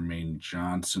have Jermaine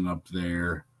Johnson up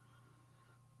there.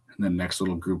 And then next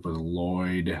little group is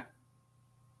Lloyd.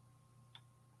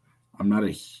 I'm not a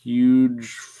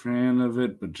huge fan of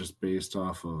it, but just based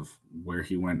off of where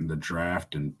he went in the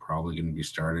draft and probably going to be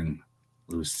starting,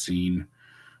 Lucene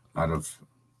out of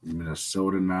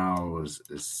Minnesota now is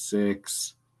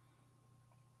 6.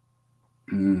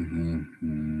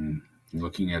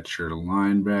 Looking at your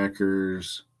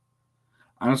linebackers.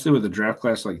 Honestly, with a draft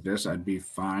class like this, I'd be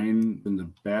fine in the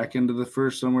back end of the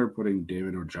first somewhere, putting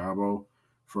David Ojabo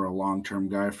for a long-term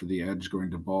guy for the edge going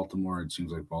to Baltimore. It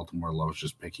seems like Baltimore loves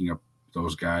just picking up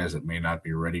those guys that may not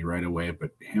be ready right away,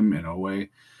 but him and Owe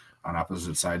on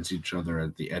opposite sides of each other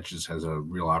at the edges has a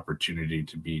real opportunity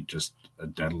to be just a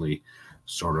deadly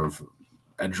sort of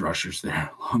edge rushers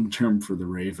there long-term for the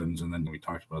Ravens. And then we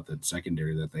talked about that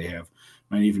secondary that they have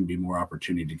might even be more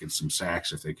opportunity to get some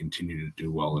sacks if they continue to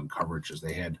do well in coverage as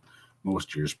they had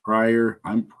most years prior.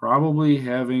 I'm probably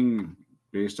having,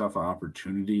 based off of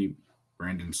opportunity,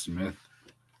 Brandon Smith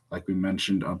like we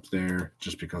mentioned up there,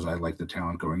 just because I like the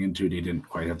talent going into it. He didn't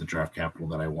quite have the draft capital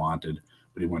that I wanted,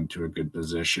 but he went to a good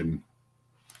position.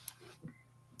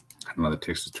 I don't know, that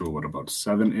takes us to what, about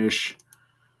 7-ish?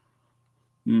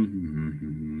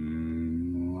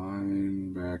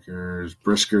 Linebackers.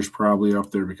 Brisker's probably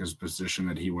up there because the position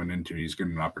that he went into, he's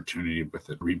getting an opportunity with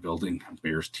the rebuilding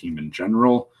Bears team in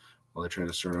general while they try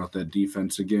to sort out that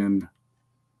defense again.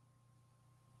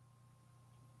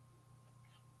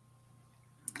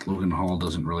 Logan Hall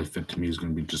doesn't really fit to me. He's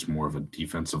going to be just more of a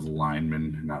defensive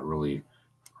lineman, not really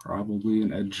probably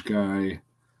an edge guy.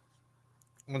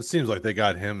 Well, it seems like they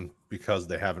got him because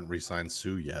they haven't re-signed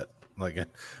Sue yet. Like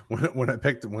when they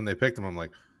picked him, I'm like,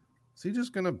 is he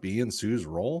just going to be in Sue's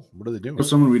role? What are they doing?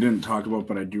 Someone we didn't talk about,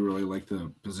 but I do really like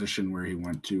the position where he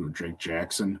went to, Drake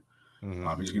Jackson. He's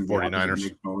going to be 49ers.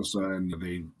 Nick Bosa, and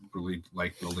they really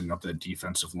like building up that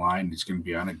defensive line. He's going to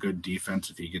be on a good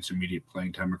defense if he gets immediate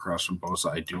playing time across from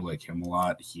Bosa. I do like him a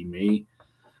lot. He may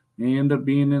end up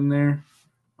being in there,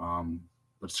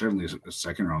 but certainly a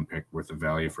second-round pick worth the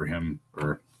value for him.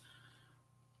 Or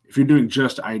if you're doing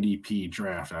just IDP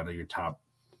draft out of your top,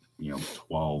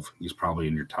 12, he's probably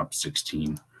in your top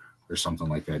 16 or something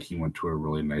like that. He went to a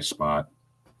really nice spot.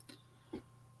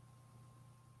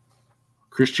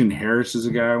 Christian Harris is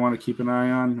a guy I want to keep an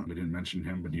eye on. We didn't mention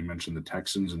him, but you mentioned the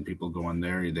Texans and people going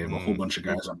there. They have a whole bunch of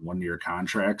guys on one-year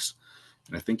contracts.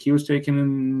 And I think he was taken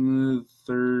in the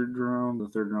third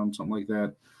round, something like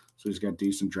that. So he's got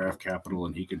decent draft capital,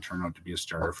 and he could turn out to be a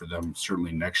starter for them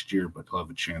certainly next year, but he'll have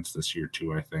a chance this year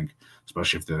too, I think,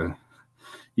 especially if the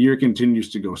year continues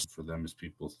to go for them as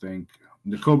people think.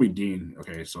 Nakobe Dean,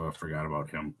 okay, so I forgot about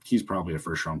him. He's probably a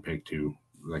first-round pick too.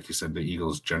 Like you said, the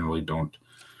Eagles generally don't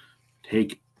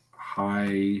take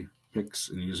high picks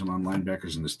and use them on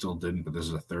linebackers, and they still didn't, but this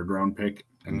is a third-round pick,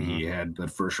 and he had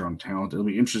that first-round talent. It'll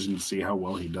be interesting to see how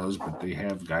well he does, but they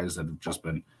have guys that have just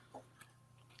been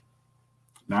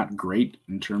not great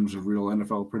in terms of real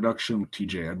NFL production.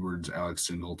 TJ Edwards, Alex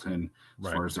Singleton,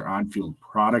 as far as their on-field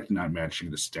product, not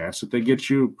matching the stats that they get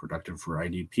you. Productive for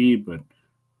IDP, but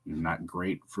not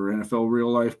great for NFL real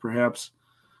life, perhaps.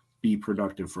 Be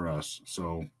productive for us.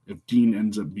 So if Dean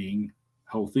ends up being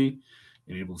healthy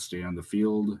and able to stay on the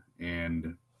field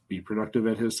and be productive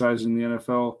at his size in the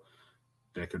NFL,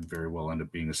 that could very well end up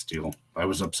being a steal. I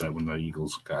was upset when the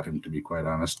Eagles got him, to be quite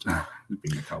honest,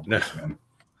 being a Cowboys fan.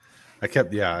 I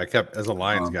kept as a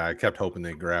Lions guy, I kept hoping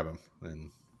they'd grab him. And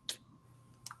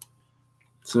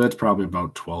so that's probably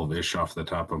about 12-ish off the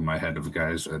top of my head of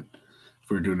guys that if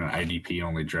we're doing an IDP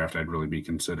only draft, I'd really be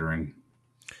considering.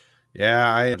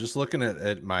 Yeah, I'm just looking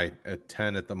at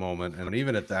 10 at the moment. And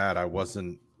even at that,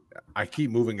 I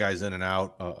keep moving guys in and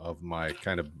out of my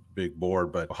kind of big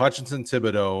board, but Hutchinson,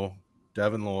 Thibodeau,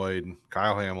 Devin Lloyd,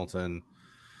 Kyle Hamilton,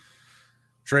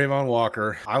 Trayvon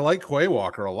Walker. I like Quay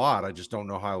Walker a lot. I just don't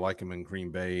know how I like him in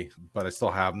Green Bay, but I still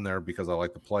have him there because I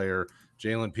like the player.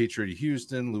 Jalen Petrie,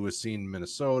 Houston, Lewis Cine,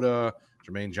 Minnesota,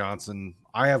 Jermaine Johnson.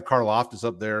 I have Karlaftis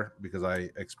up there because I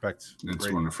expect.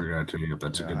 That's one I forgot to you.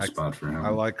 That's a good spot for him. I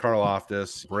like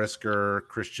Karlaftis, Brisker,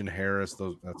 Christian Harris.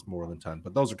 That's more than 10.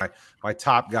 But those are my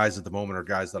top guys at the moment are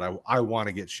guys that I want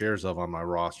to get shares of on my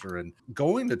roster. And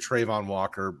going to Trayvon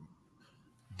Walker,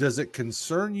 does it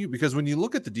concern you? Because when you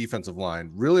look at the defensive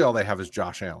line, really all they have is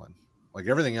Josh Allen. Like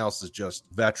everything else is just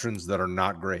veterans that are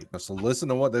not great. So listen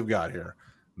to what they've got here.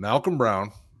 Malcolm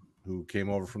Brown, who came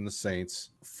over from the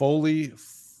Saints, Foley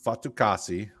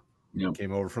Fatukasi,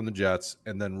 came over from the Jets,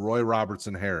 and then Roy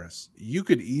Robertson Harris. You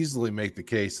could easily make the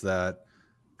case that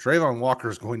Trayvon Walker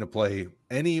is going to play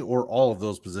any or all of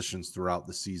those positions throughout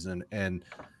the season. And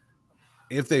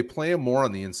if they play him more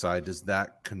on the inside, does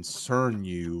that concern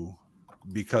you?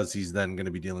 Because he's then going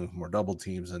to be dealing with more double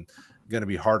teams and going to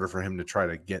be harder for him to try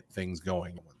to get things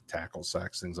going with tackle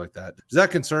sacks, things like that. Does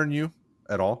that concern you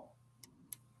at all?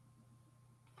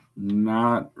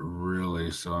 Not really.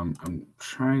 So I'm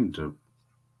trying to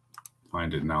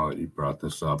find it now that you brought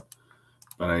this up,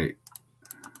 but I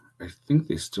think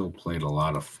they still played a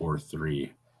lot of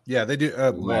 4-3. Yeah, they do.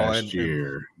 Last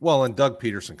year. And Doug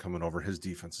Peterson coming over, his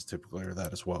defenses typically are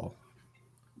that as well.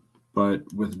 But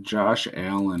with Josh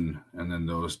Allen and then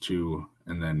those two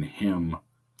and then him,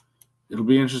 it'll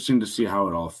be interesting to see how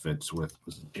it all fits with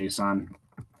Jason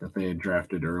that they had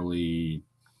drafted early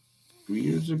 3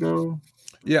 years ago.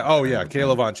 Yeah. Oh, yeah.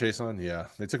 Caleb Von Chason. Yeah.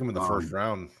 They took him in the first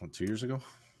round 2 years ago.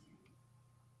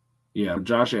 Yeah.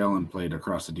 Josh Allen played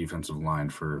across the defensive line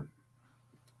for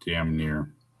damn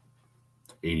near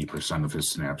 80% of his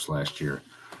snaps last year.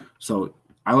 So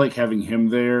I like having him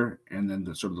there and then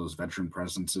the sort of those veteran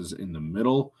presences in the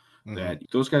middle. that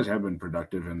those guys have been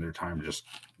productive in their time. Just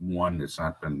one, it's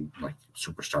not been like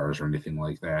superstars or anything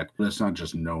like that. But it's not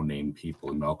just no-name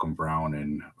people. Malcolm Brown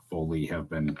and Foley have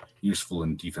been useful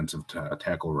in defensive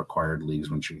tackle required leagues.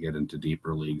 Once you get into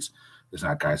deeper leagues, there's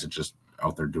not guys that just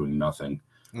out there doing nothing.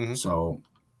 So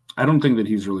I don't think that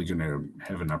he's really going to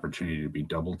have an opportunity to be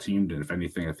double teamed. And if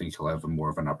anything, I think he'll have more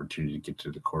of an opportunity to get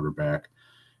to the quarterback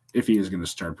if he is going to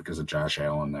start because of Josh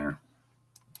Allen there.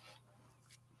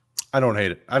 I don't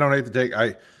hate it. I don't hate the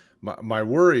take. My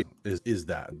worry is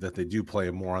that they do play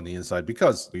him more on the inside,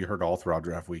 because you heard all throughout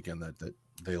draft weekend that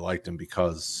they liked him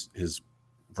because his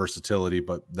versatility,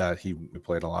 but that he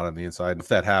played a lot on the inside. If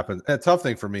that happens, a tough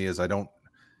thing for me is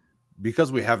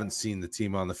because we haven't seen the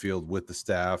team on the field with the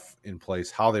staff in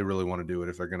place, how they really want to do it.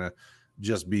 If they're going to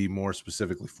just be more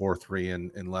specifically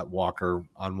 4-3 and let Walker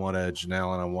on one edge and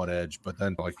Allen on one edge, but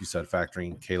then, like you said,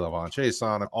 factoring Caleb on Chase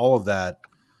on, all of that.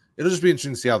 It'll just be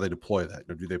interesting to see how they deploy that.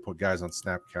 Do they put guys on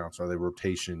snap counts? Are they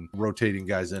rotating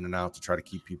guys in and out to try to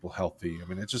keep people healthy? I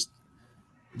mean, it just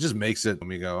makes it,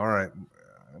 we go, all right,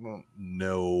 I don't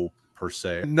know per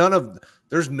se.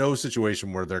 There's no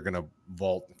situation where they're going to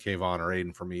vault Kayvon or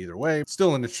Aiden for me either way. It's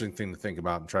still an interesting thing to think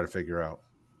about and try to figure out.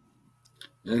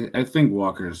 I think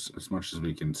Walker's, as much as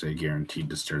we can say, guaranteed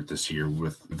to start this year,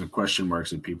 with the question marks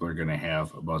that people are going to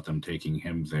have about them taking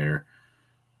him there.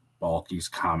 Balky's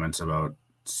comments about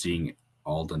seeing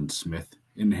Aldon Smith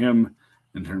in him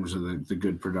in terms of the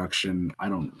good production, I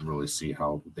don't really see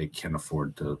how they can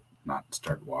afford to not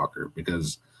start Walker,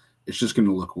 because it's just going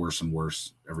to look worse and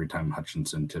worse every time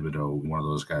Hutchinson, Thibodeau, one of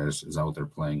those guys, is out there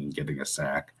playing and getting a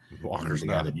sack. Walker's the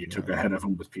guy that you took ahead of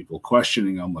him, with people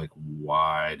questioning him, like,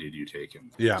 why did you take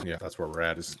him? Yeah, that's where we're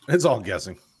at. It's all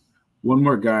guessing. One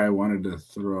more guy I wanted to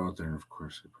throw out there, of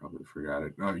course, I probably forgot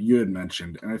it. You had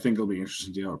mentioned, and I think it'll be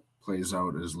interesting to see how it plays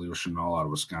out, as Leo Chenal out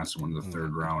of Wisconsin won the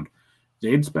third round.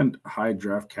 They'd spent high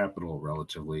draft capital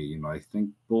relatively. I think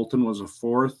Bolton was a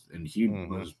fourth, and he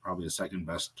was probably the second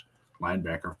best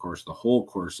linebacker, of course, the whole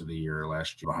course of the year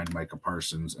last year behind Micah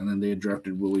Parsons. And then they had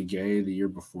drafted Willie Gay the year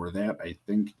before that, I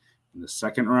think, in the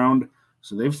second round.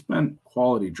 So they've spent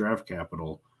quality draft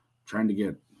capital trying to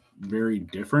get very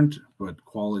different but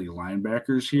quality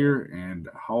linebackers here, and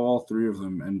how all three of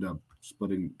them end up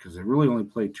splitting, because they really only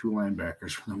play two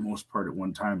linebackers for the most part at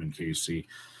one time in KC,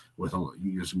 with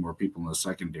using more people in the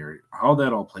secondary. How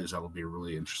that all plays out will be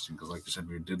really interesting, because like I said,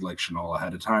 we did like Chenal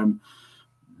ahead of time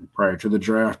prior to the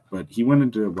draft, but he went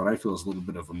into what I feel is a little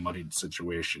bit of a muddied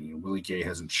situation. Willie Gay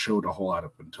hasn't showed a whole lot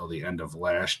up until the end of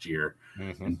last year,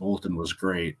 and Bolton was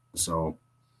great. So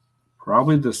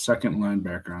probably the second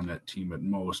linebacker on that team at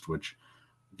most, which,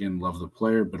 again, love the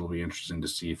player, but it'll be interesting to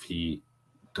see if he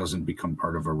doesn't become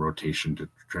part of a rotation to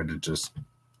try to just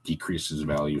decrease his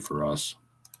value for us.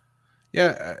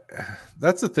 Yeah,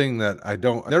 that's the thing that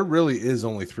there really is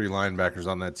only three linebackers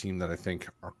on that team that I think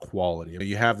are quality.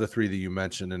 You have the three that you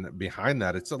mentioned, and behind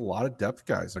that, it's a lot of depth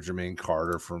guys. Like Jermaine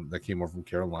Carter that came over from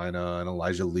Carolina, and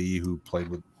Elijah Lee, who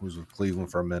was with Cleveland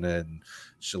for a minute, and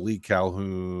Shalik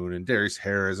Calhoun, and Darius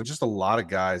Harris, and just a lot of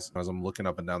guys. As I'm looking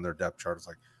up and down their depth chart, it's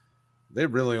like they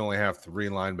really only have three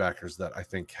linebackers that I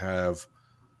think have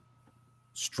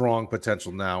strong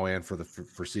potential now and for the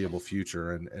foreseeable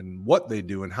future, and what they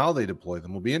do and how they deploy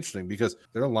them will be interesting, because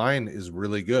their line is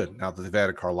really good now that they've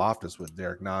added Karlaftis with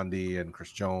Derek Nandi and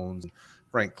Chris Jones and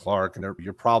Frank Clark, and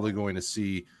you're probably going to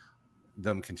see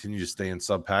them continue to stay in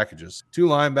sub packages. Two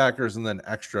linebackers and then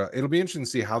extra. It'll be interesting to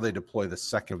see how they deploy the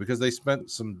second, because they spent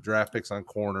some draft picks on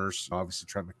corners. Obviously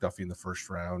Trent McDuffie in the first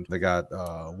round. They got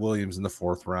Williams in the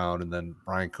fourth round, and then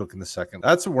Brian Cook in the second.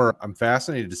 That's where I'm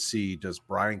fascinated to see, does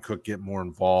Brian Cook get more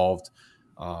involved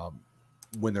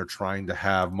when they're trying to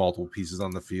have multiple pieces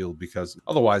on the field, because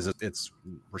otherwise it's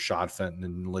Rashad Fenton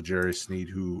and L'Jarius Sneed,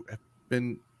 who have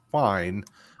been fine,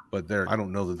 but I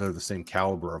don't know that they're the same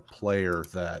caliber of player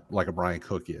that like a Brian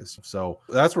Cook is. So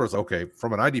that's where it's okay.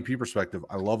 From an IDP perspective,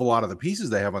 I love a lot of the pieces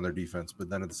they have on their defense, but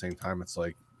then at the same time, it's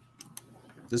like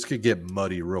this could get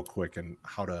muddy real quick, and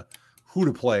who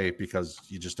to play, because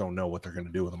you just don't know what they're going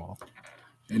to do with them all.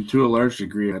 And to a large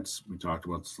degree, we talked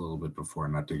about this a little bit before,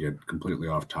 not to get completely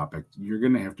off topic. You're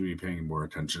going to have to be paying more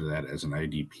attention to that as an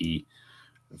IDP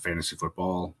fantasy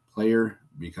football player,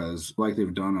 because like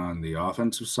they've done on the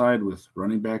offensive side with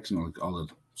running backs, like all the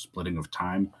splitting of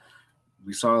time,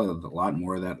 we saw a lot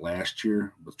more of that last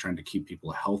year with trying to keep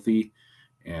people healthy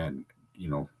and,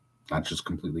 not just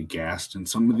completely gassed in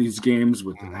some of these games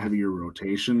with heavier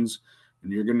rotations.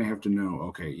 And you're going to have to know,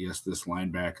 okay, yes, this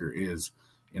linebacker is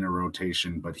in a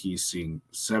rotation, but he's seeing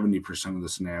 70% of the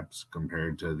snaps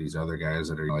compared to these other guys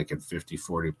that are like at 50,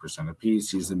 40%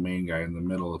 apiece. He's the main guy in the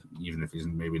middle, even if he's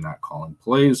maybe not calling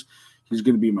plays. he's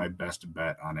going to be my best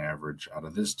bet on average out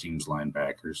of this team's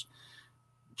linebackers.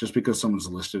 Just because someone's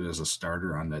listed as a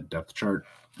starter on that depth chart,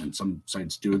 and some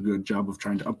sites do a good job of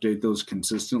trying to update those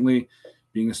consistently,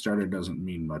 being a starter doesn't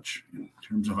mean much in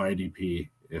terms of IDP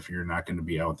if you're not going to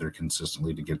be out there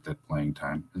consistently to get that playing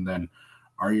time. And then,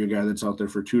 are you a guy that's out there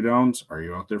for 2 downs? Are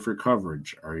you out there for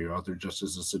coverage? Are you out there just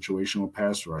as a situational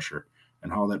pass rusher?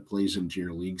 And how that plays into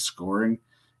your league scoring,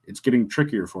 it's getting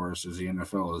trickier for us as the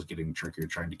NFL is getting trickier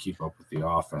trying to keep up with the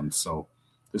offense. So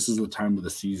this is the time of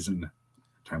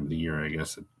the year, I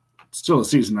guess. It's still a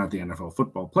season, not the NFL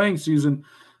football playing season.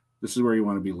 This is where you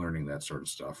want to be learning that sort of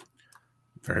stuff.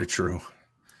 Very true.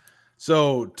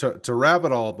 So to wrap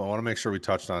it all up, I want to make sure we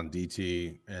touched on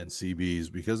DT and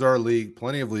CBs because there are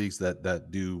plenty of leagues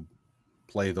that do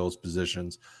play those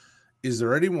positions. Is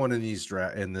there anyone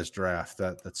in this draft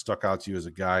that stuck out to you as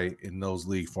a guy in those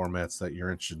league formats that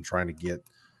you're interested in trying to get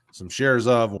some shares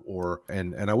of?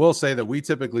 And I will say that we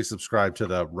typically subscribe to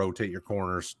the rotate your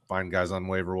corners, find guys on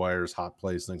waiver wires, hot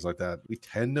plays, things like that. We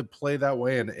tend to play that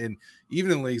way. And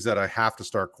even in leagues that I have to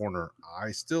start corner, I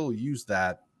still use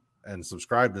that and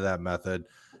subscribe to that method.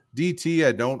 DT,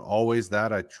 I don't always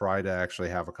that. I try to actually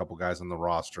have a couple guys on the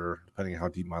roster, depending on how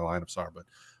deep my lineups are. But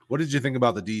what did you think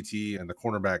about the DT and the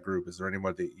cornerback group? Is there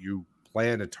anyone that you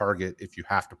plan to target if you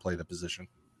have to play the position?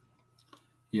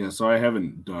 Yeah, so I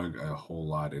haven't dug a whole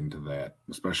lot into that,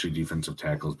 especially defensive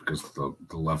tackles, because the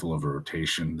level of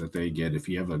rotation that they get. If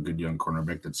you have a good young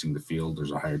cornerback that's seen the field,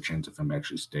 there's a higher chance of him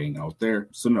actually staying out there.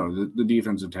 So no, the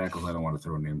defensive tackles, I don't want to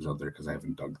throw names out there because I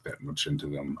haven't dug that much into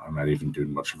them. I'm not even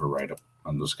doing much of a write-up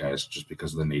on those guys just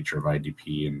because of the nature of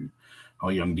IDP and how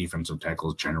young defensive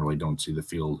tackles generally don't see the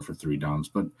field for 3 downs.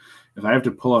 But if I have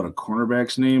to pull out a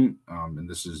cornerback's name, and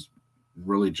this is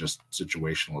really just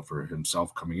situational for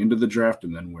himself coming into the draft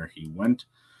and then where he went.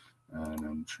 And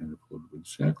I'm trying to pull up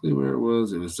exactly where it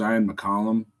was. It was Zion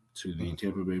McCollum to the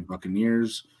Tampa Bay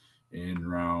Buccaneers in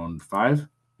round 5,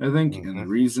 I think. And the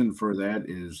reason for that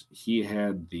is he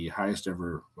had the highest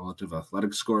ever relative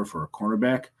athletic score for a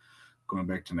cornerback going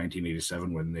back to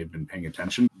 1987 when they've been paying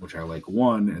attention, which I like,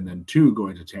 1. And then 2,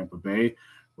 going to Tampa Bay,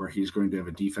 where he's going to have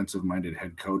a defensive-minded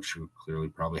head coach who clearly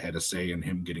probably had a say in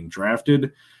him getting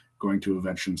drafted, going to a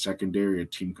veteran secondary, a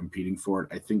team competing for it.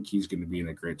 I think he's going to be in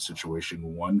a great situation,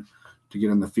 1, to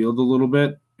get on the field a little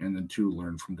bit, and then 2,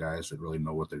 learn from guys that really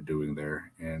know what they're doing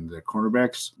there. And the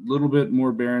cornerbacks, a little bit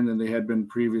more barren than they had been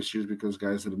previous years because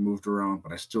guys that have moved around,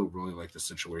 but I still really like the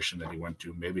situation that he went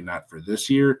to. Maybe not for this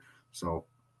year, so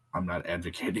I'm not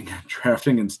advocating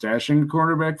drafting and stashing a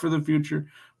cornerback for the future,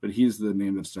 but he's the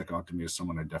name that stuck out to me as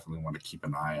someone I definitely want to keep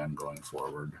an eye on going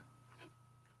forward.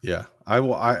 Yeah,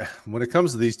 when it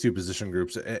comes to these 2 position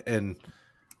groups, and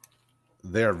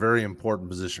they are very important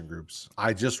position groups,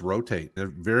 I just rotate. They're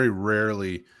very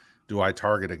rarely do I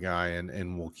target a guy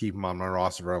and will keep him on my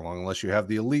roster very long, unless you have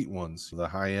the elite ones, the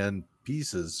high-end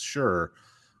pieces, sure.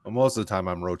 But most of the time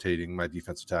I'm rotating my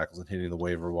defensive tackles and hitting the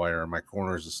waiver wire, and my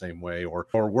corners the same way. Or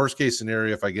worst case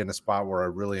scenario, if I get in a spot where I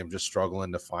really am just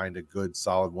struggling to find a good,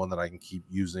 solid one that I can keep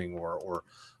using or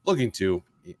looking to,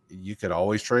 you could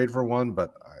always trade for one,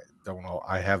 but I don't know.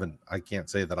 I can't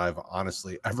say that I've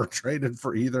honestly ever traded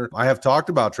for either. I have talked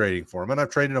about trading for them, and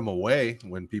I've traded them away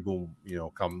when people,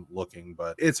 come looking,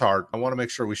 but it's hard. I want to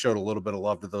make sure we showed a little bit of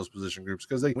love to those position groups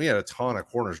because we had a ton of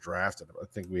corners drafted. I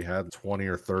think we had 20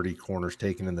 or 30 corners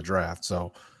taken in the draft.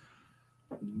 So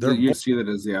you see that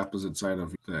as the opposite side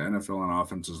of the NFL and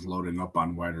offenses loading up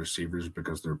on wide receivers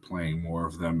because they're playing more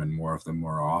of them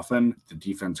more often. The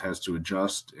defense has to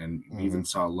adjust, and we even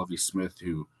saw Lovie Smith,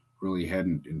 who really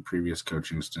hadn't in previous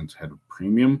coaching stints had a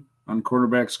premium on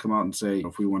quarterbacks, come out and say,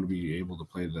 if we want to be able to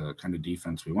play the kind of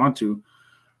defense we want to,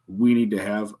 we need to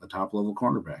have a top-level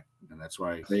cornerback. And that's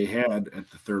why they had at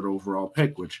the 3rd overall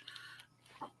pick, which,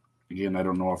 again, I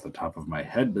don't know off the top of my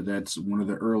head, but that's one of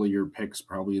the earlier picks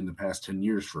probably in the past 10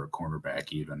 years for a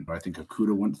cornerback even. I think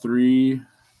Okudah went 3.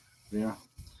 Yeah.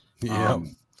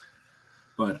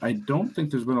 But I don't think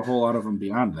there's been a whole lot of them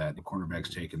beyond that. The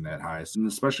cornerbacks taken that high, and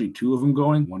especially 2 of them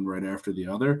going, one right after the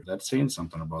other. That's saying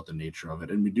something about the nature of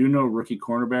it. And we do know rookie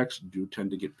cornerbacks do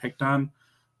tend to get picked on.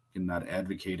 I'm not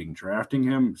advocating drafting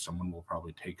him. Someone will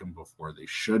probably take him before they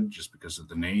should just because of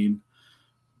the name.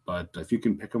 But if you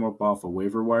can pick them up off of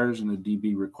waiver wires in a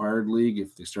DB required league,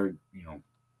 if they start,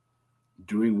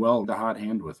 doing well, the hot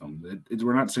hand with them.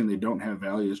 We're not saying they don't have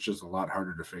value. It's just a lot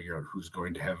harder to figure out who's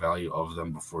going to have value of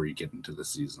them before you get into the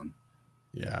season.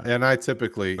 Yeah, and I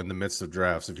typically, in the midst of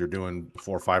drafts, if you're doing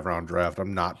 4 or 5 round draft,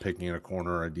 I'm not picking a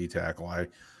corner or a D tackle. I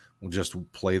will just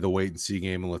play the wait and see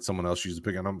game and let someone else use the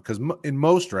pick on them. Because in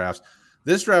most drafts,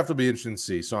 this draft will be interesting to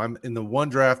see. So I'm in the one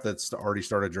draft that's already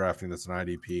started drafting that's an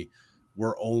IDP.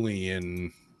 we're only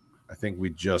in, I think we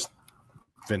just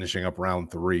finishing up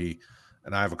round 3,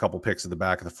 and I have a couple picks at the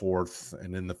back of the 4th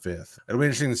and in the 5th. It'll be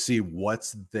interesting to see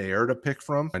what's there to pick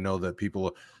from. I know that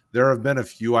there have been a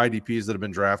few IDPs that have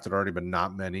been drafted already, but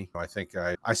not many. I think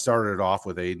I started it off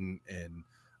with Aiden, and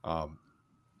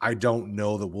I don't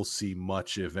know that we'll see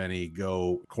much, if any,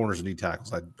 go corners and D tackles.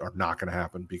 That are not going to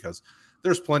happen because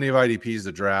there's plenty of IDPs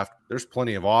to draft. There's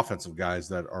plenty of offensive guys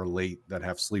that are late that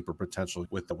have sleeper potential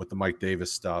with the Mike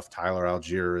Davis stuff. Tyler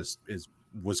Algier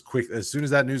was quick. As soon as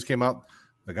that news came out,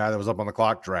 the guy that was up on the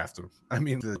clock drafted him. I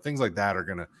mean, things like that are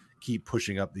going to keep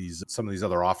pushing up some of these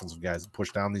other offensive guys and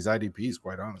push down these IDPs,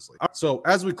 quite honestly. So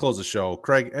as we close the show,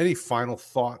 Craig, any final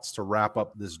thoughts to wrap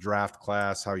up this draft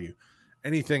class?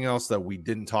 Anything else that we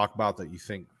didn't talk about that you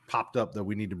think popped up that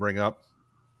we need to bring up?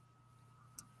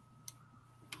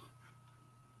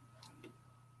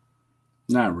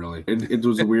 Not really. It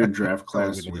was a weird draft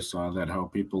class. We saw that how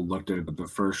people looked at the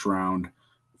first round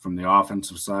from the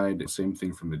offensive side. Same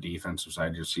thing from the defensive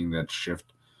side. You're seeing that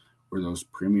shift where those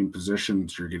premium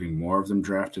positions, you're getting more of them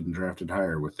drafted and drafted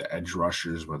higher with the edge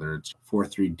rushers, whether it's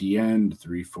 4-3 D end,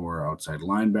 3-4 outside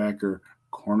linebacker,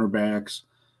 cornerbacks.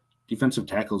 Defensive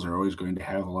tackles are always going to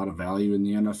have a lot of value in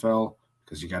the NFL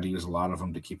because you got to use a lot of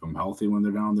them to keep them healthy when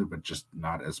they're down there, but just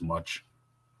not as much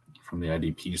from the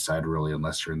IDP side, really,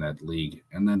 unless you're in that league.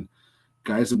 And then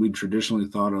guys that we traditionally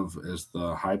thought of as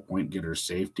the high point getter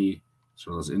safety,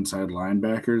 so those inside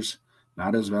linebackers,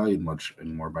 not as valued much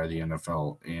anymore by the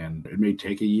NFL. And it may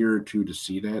take a year or two to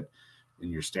see that in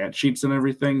your stat sheets and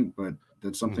everything, but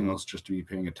that's something else just to be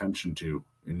paying attention to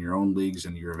in your own leagues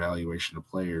and your evaluation of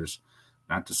players.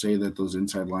 Not to say that those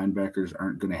inside linebackers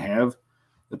aren't going to have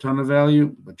a ton of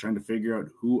value, but trying to figure out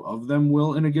who of them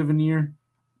will in a given year,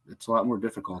 it's a lot more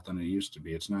difficult than it used to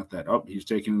be. It's not that, he's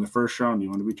taken in the first round, you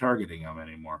want to be targeting him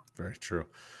anymore. Very true.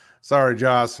 Sorry,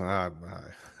 Joss.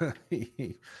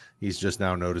 He's just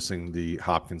now noticing the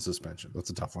Hopkins suspension.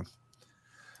 That's a tough one.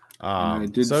 I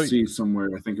did see somewhere,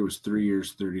 I think it was 3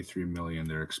 years, $33 million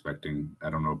they're expecting. I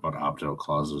don't know about opt-out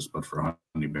clauses, but for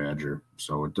Honey Badger.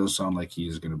 So it does sound like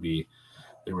he's going to be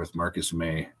there with Marcus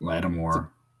May,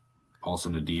 Lattimore,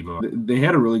 Paulson Adebo. They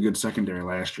had a really good secondary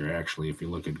last year, actually, if you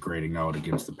look at grading out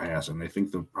against the pass, and I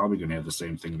think they're probably going to have the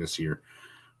same thing this year.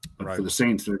 But for the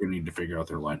Saints, they're going to need to figure out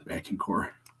their linebacking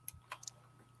core.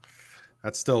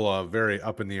 That's still a very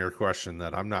up in the air question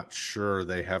that I'm not sure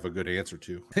they have a good answer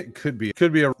to. It could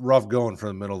be a rough going for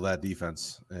the middle of that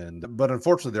defense, but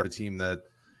unfortunately, they're a team that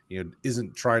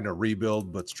isn't trying to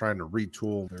rebuild, but's trying to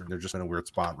retool. They're just in a weird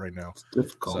spot right now. It's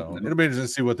difficult. So it'll be interesting to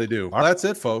see what they do. All right, that's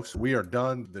it, folks. We are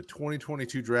done. The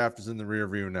 2022 draft is in the rear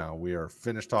view now. We are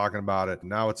finished talking about it.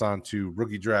 Now it's on to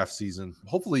rookie draft season.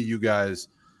 Hopefully, you guys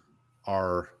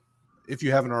are, if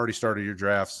you haven't already started your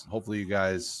drafts, hopefully you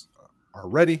guys are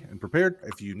ready and prepared.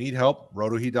 If you need help,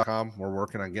 rotoheat.com. We're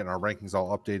working on getting our rankings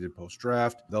all updated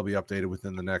post-draft. They'll be updated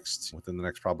within the next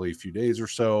probably a few days or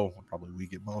so, probably a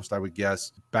week at most, I would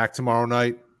guess. Back tomorrow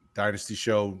night, Dynasty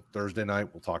show. Thursday night,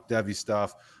 we'll talk Devy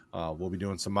stuff. We'll be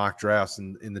doing some mock drafts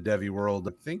in the Devy world.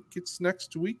 I think it's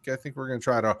next week. I think we're going to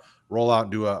try to roll out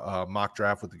and do a mock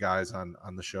draft with the guys on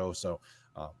the show. So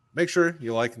make sure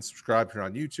you like and subscribe here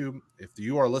on YouTube. If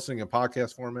you are listening in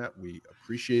podcast format, we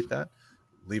appreciate that.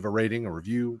 Leave a rating, a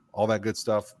review, all that good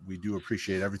stuff. We do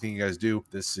appreciate everything you guys do.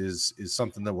 This is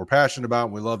something that we're passionate about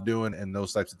and we love doing, and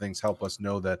those types of things help us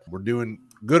know that we're doing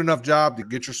a good enough job to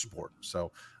get your support.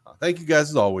 So thank you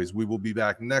guys as always. We will be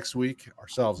back next week.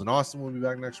 Ourselves and Austin will be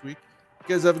back next week.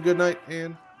 You guys have a good night,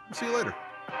 and we'll see you later.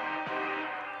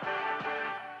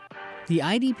 The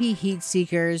IDP Heat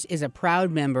Seekers is a proud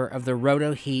member of the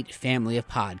Roto Heat family of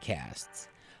podcasts.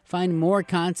 Find more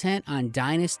content on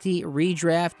Dynasty,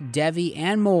 Redraft, Devy,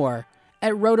 and more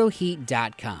at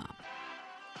rotoheat.com.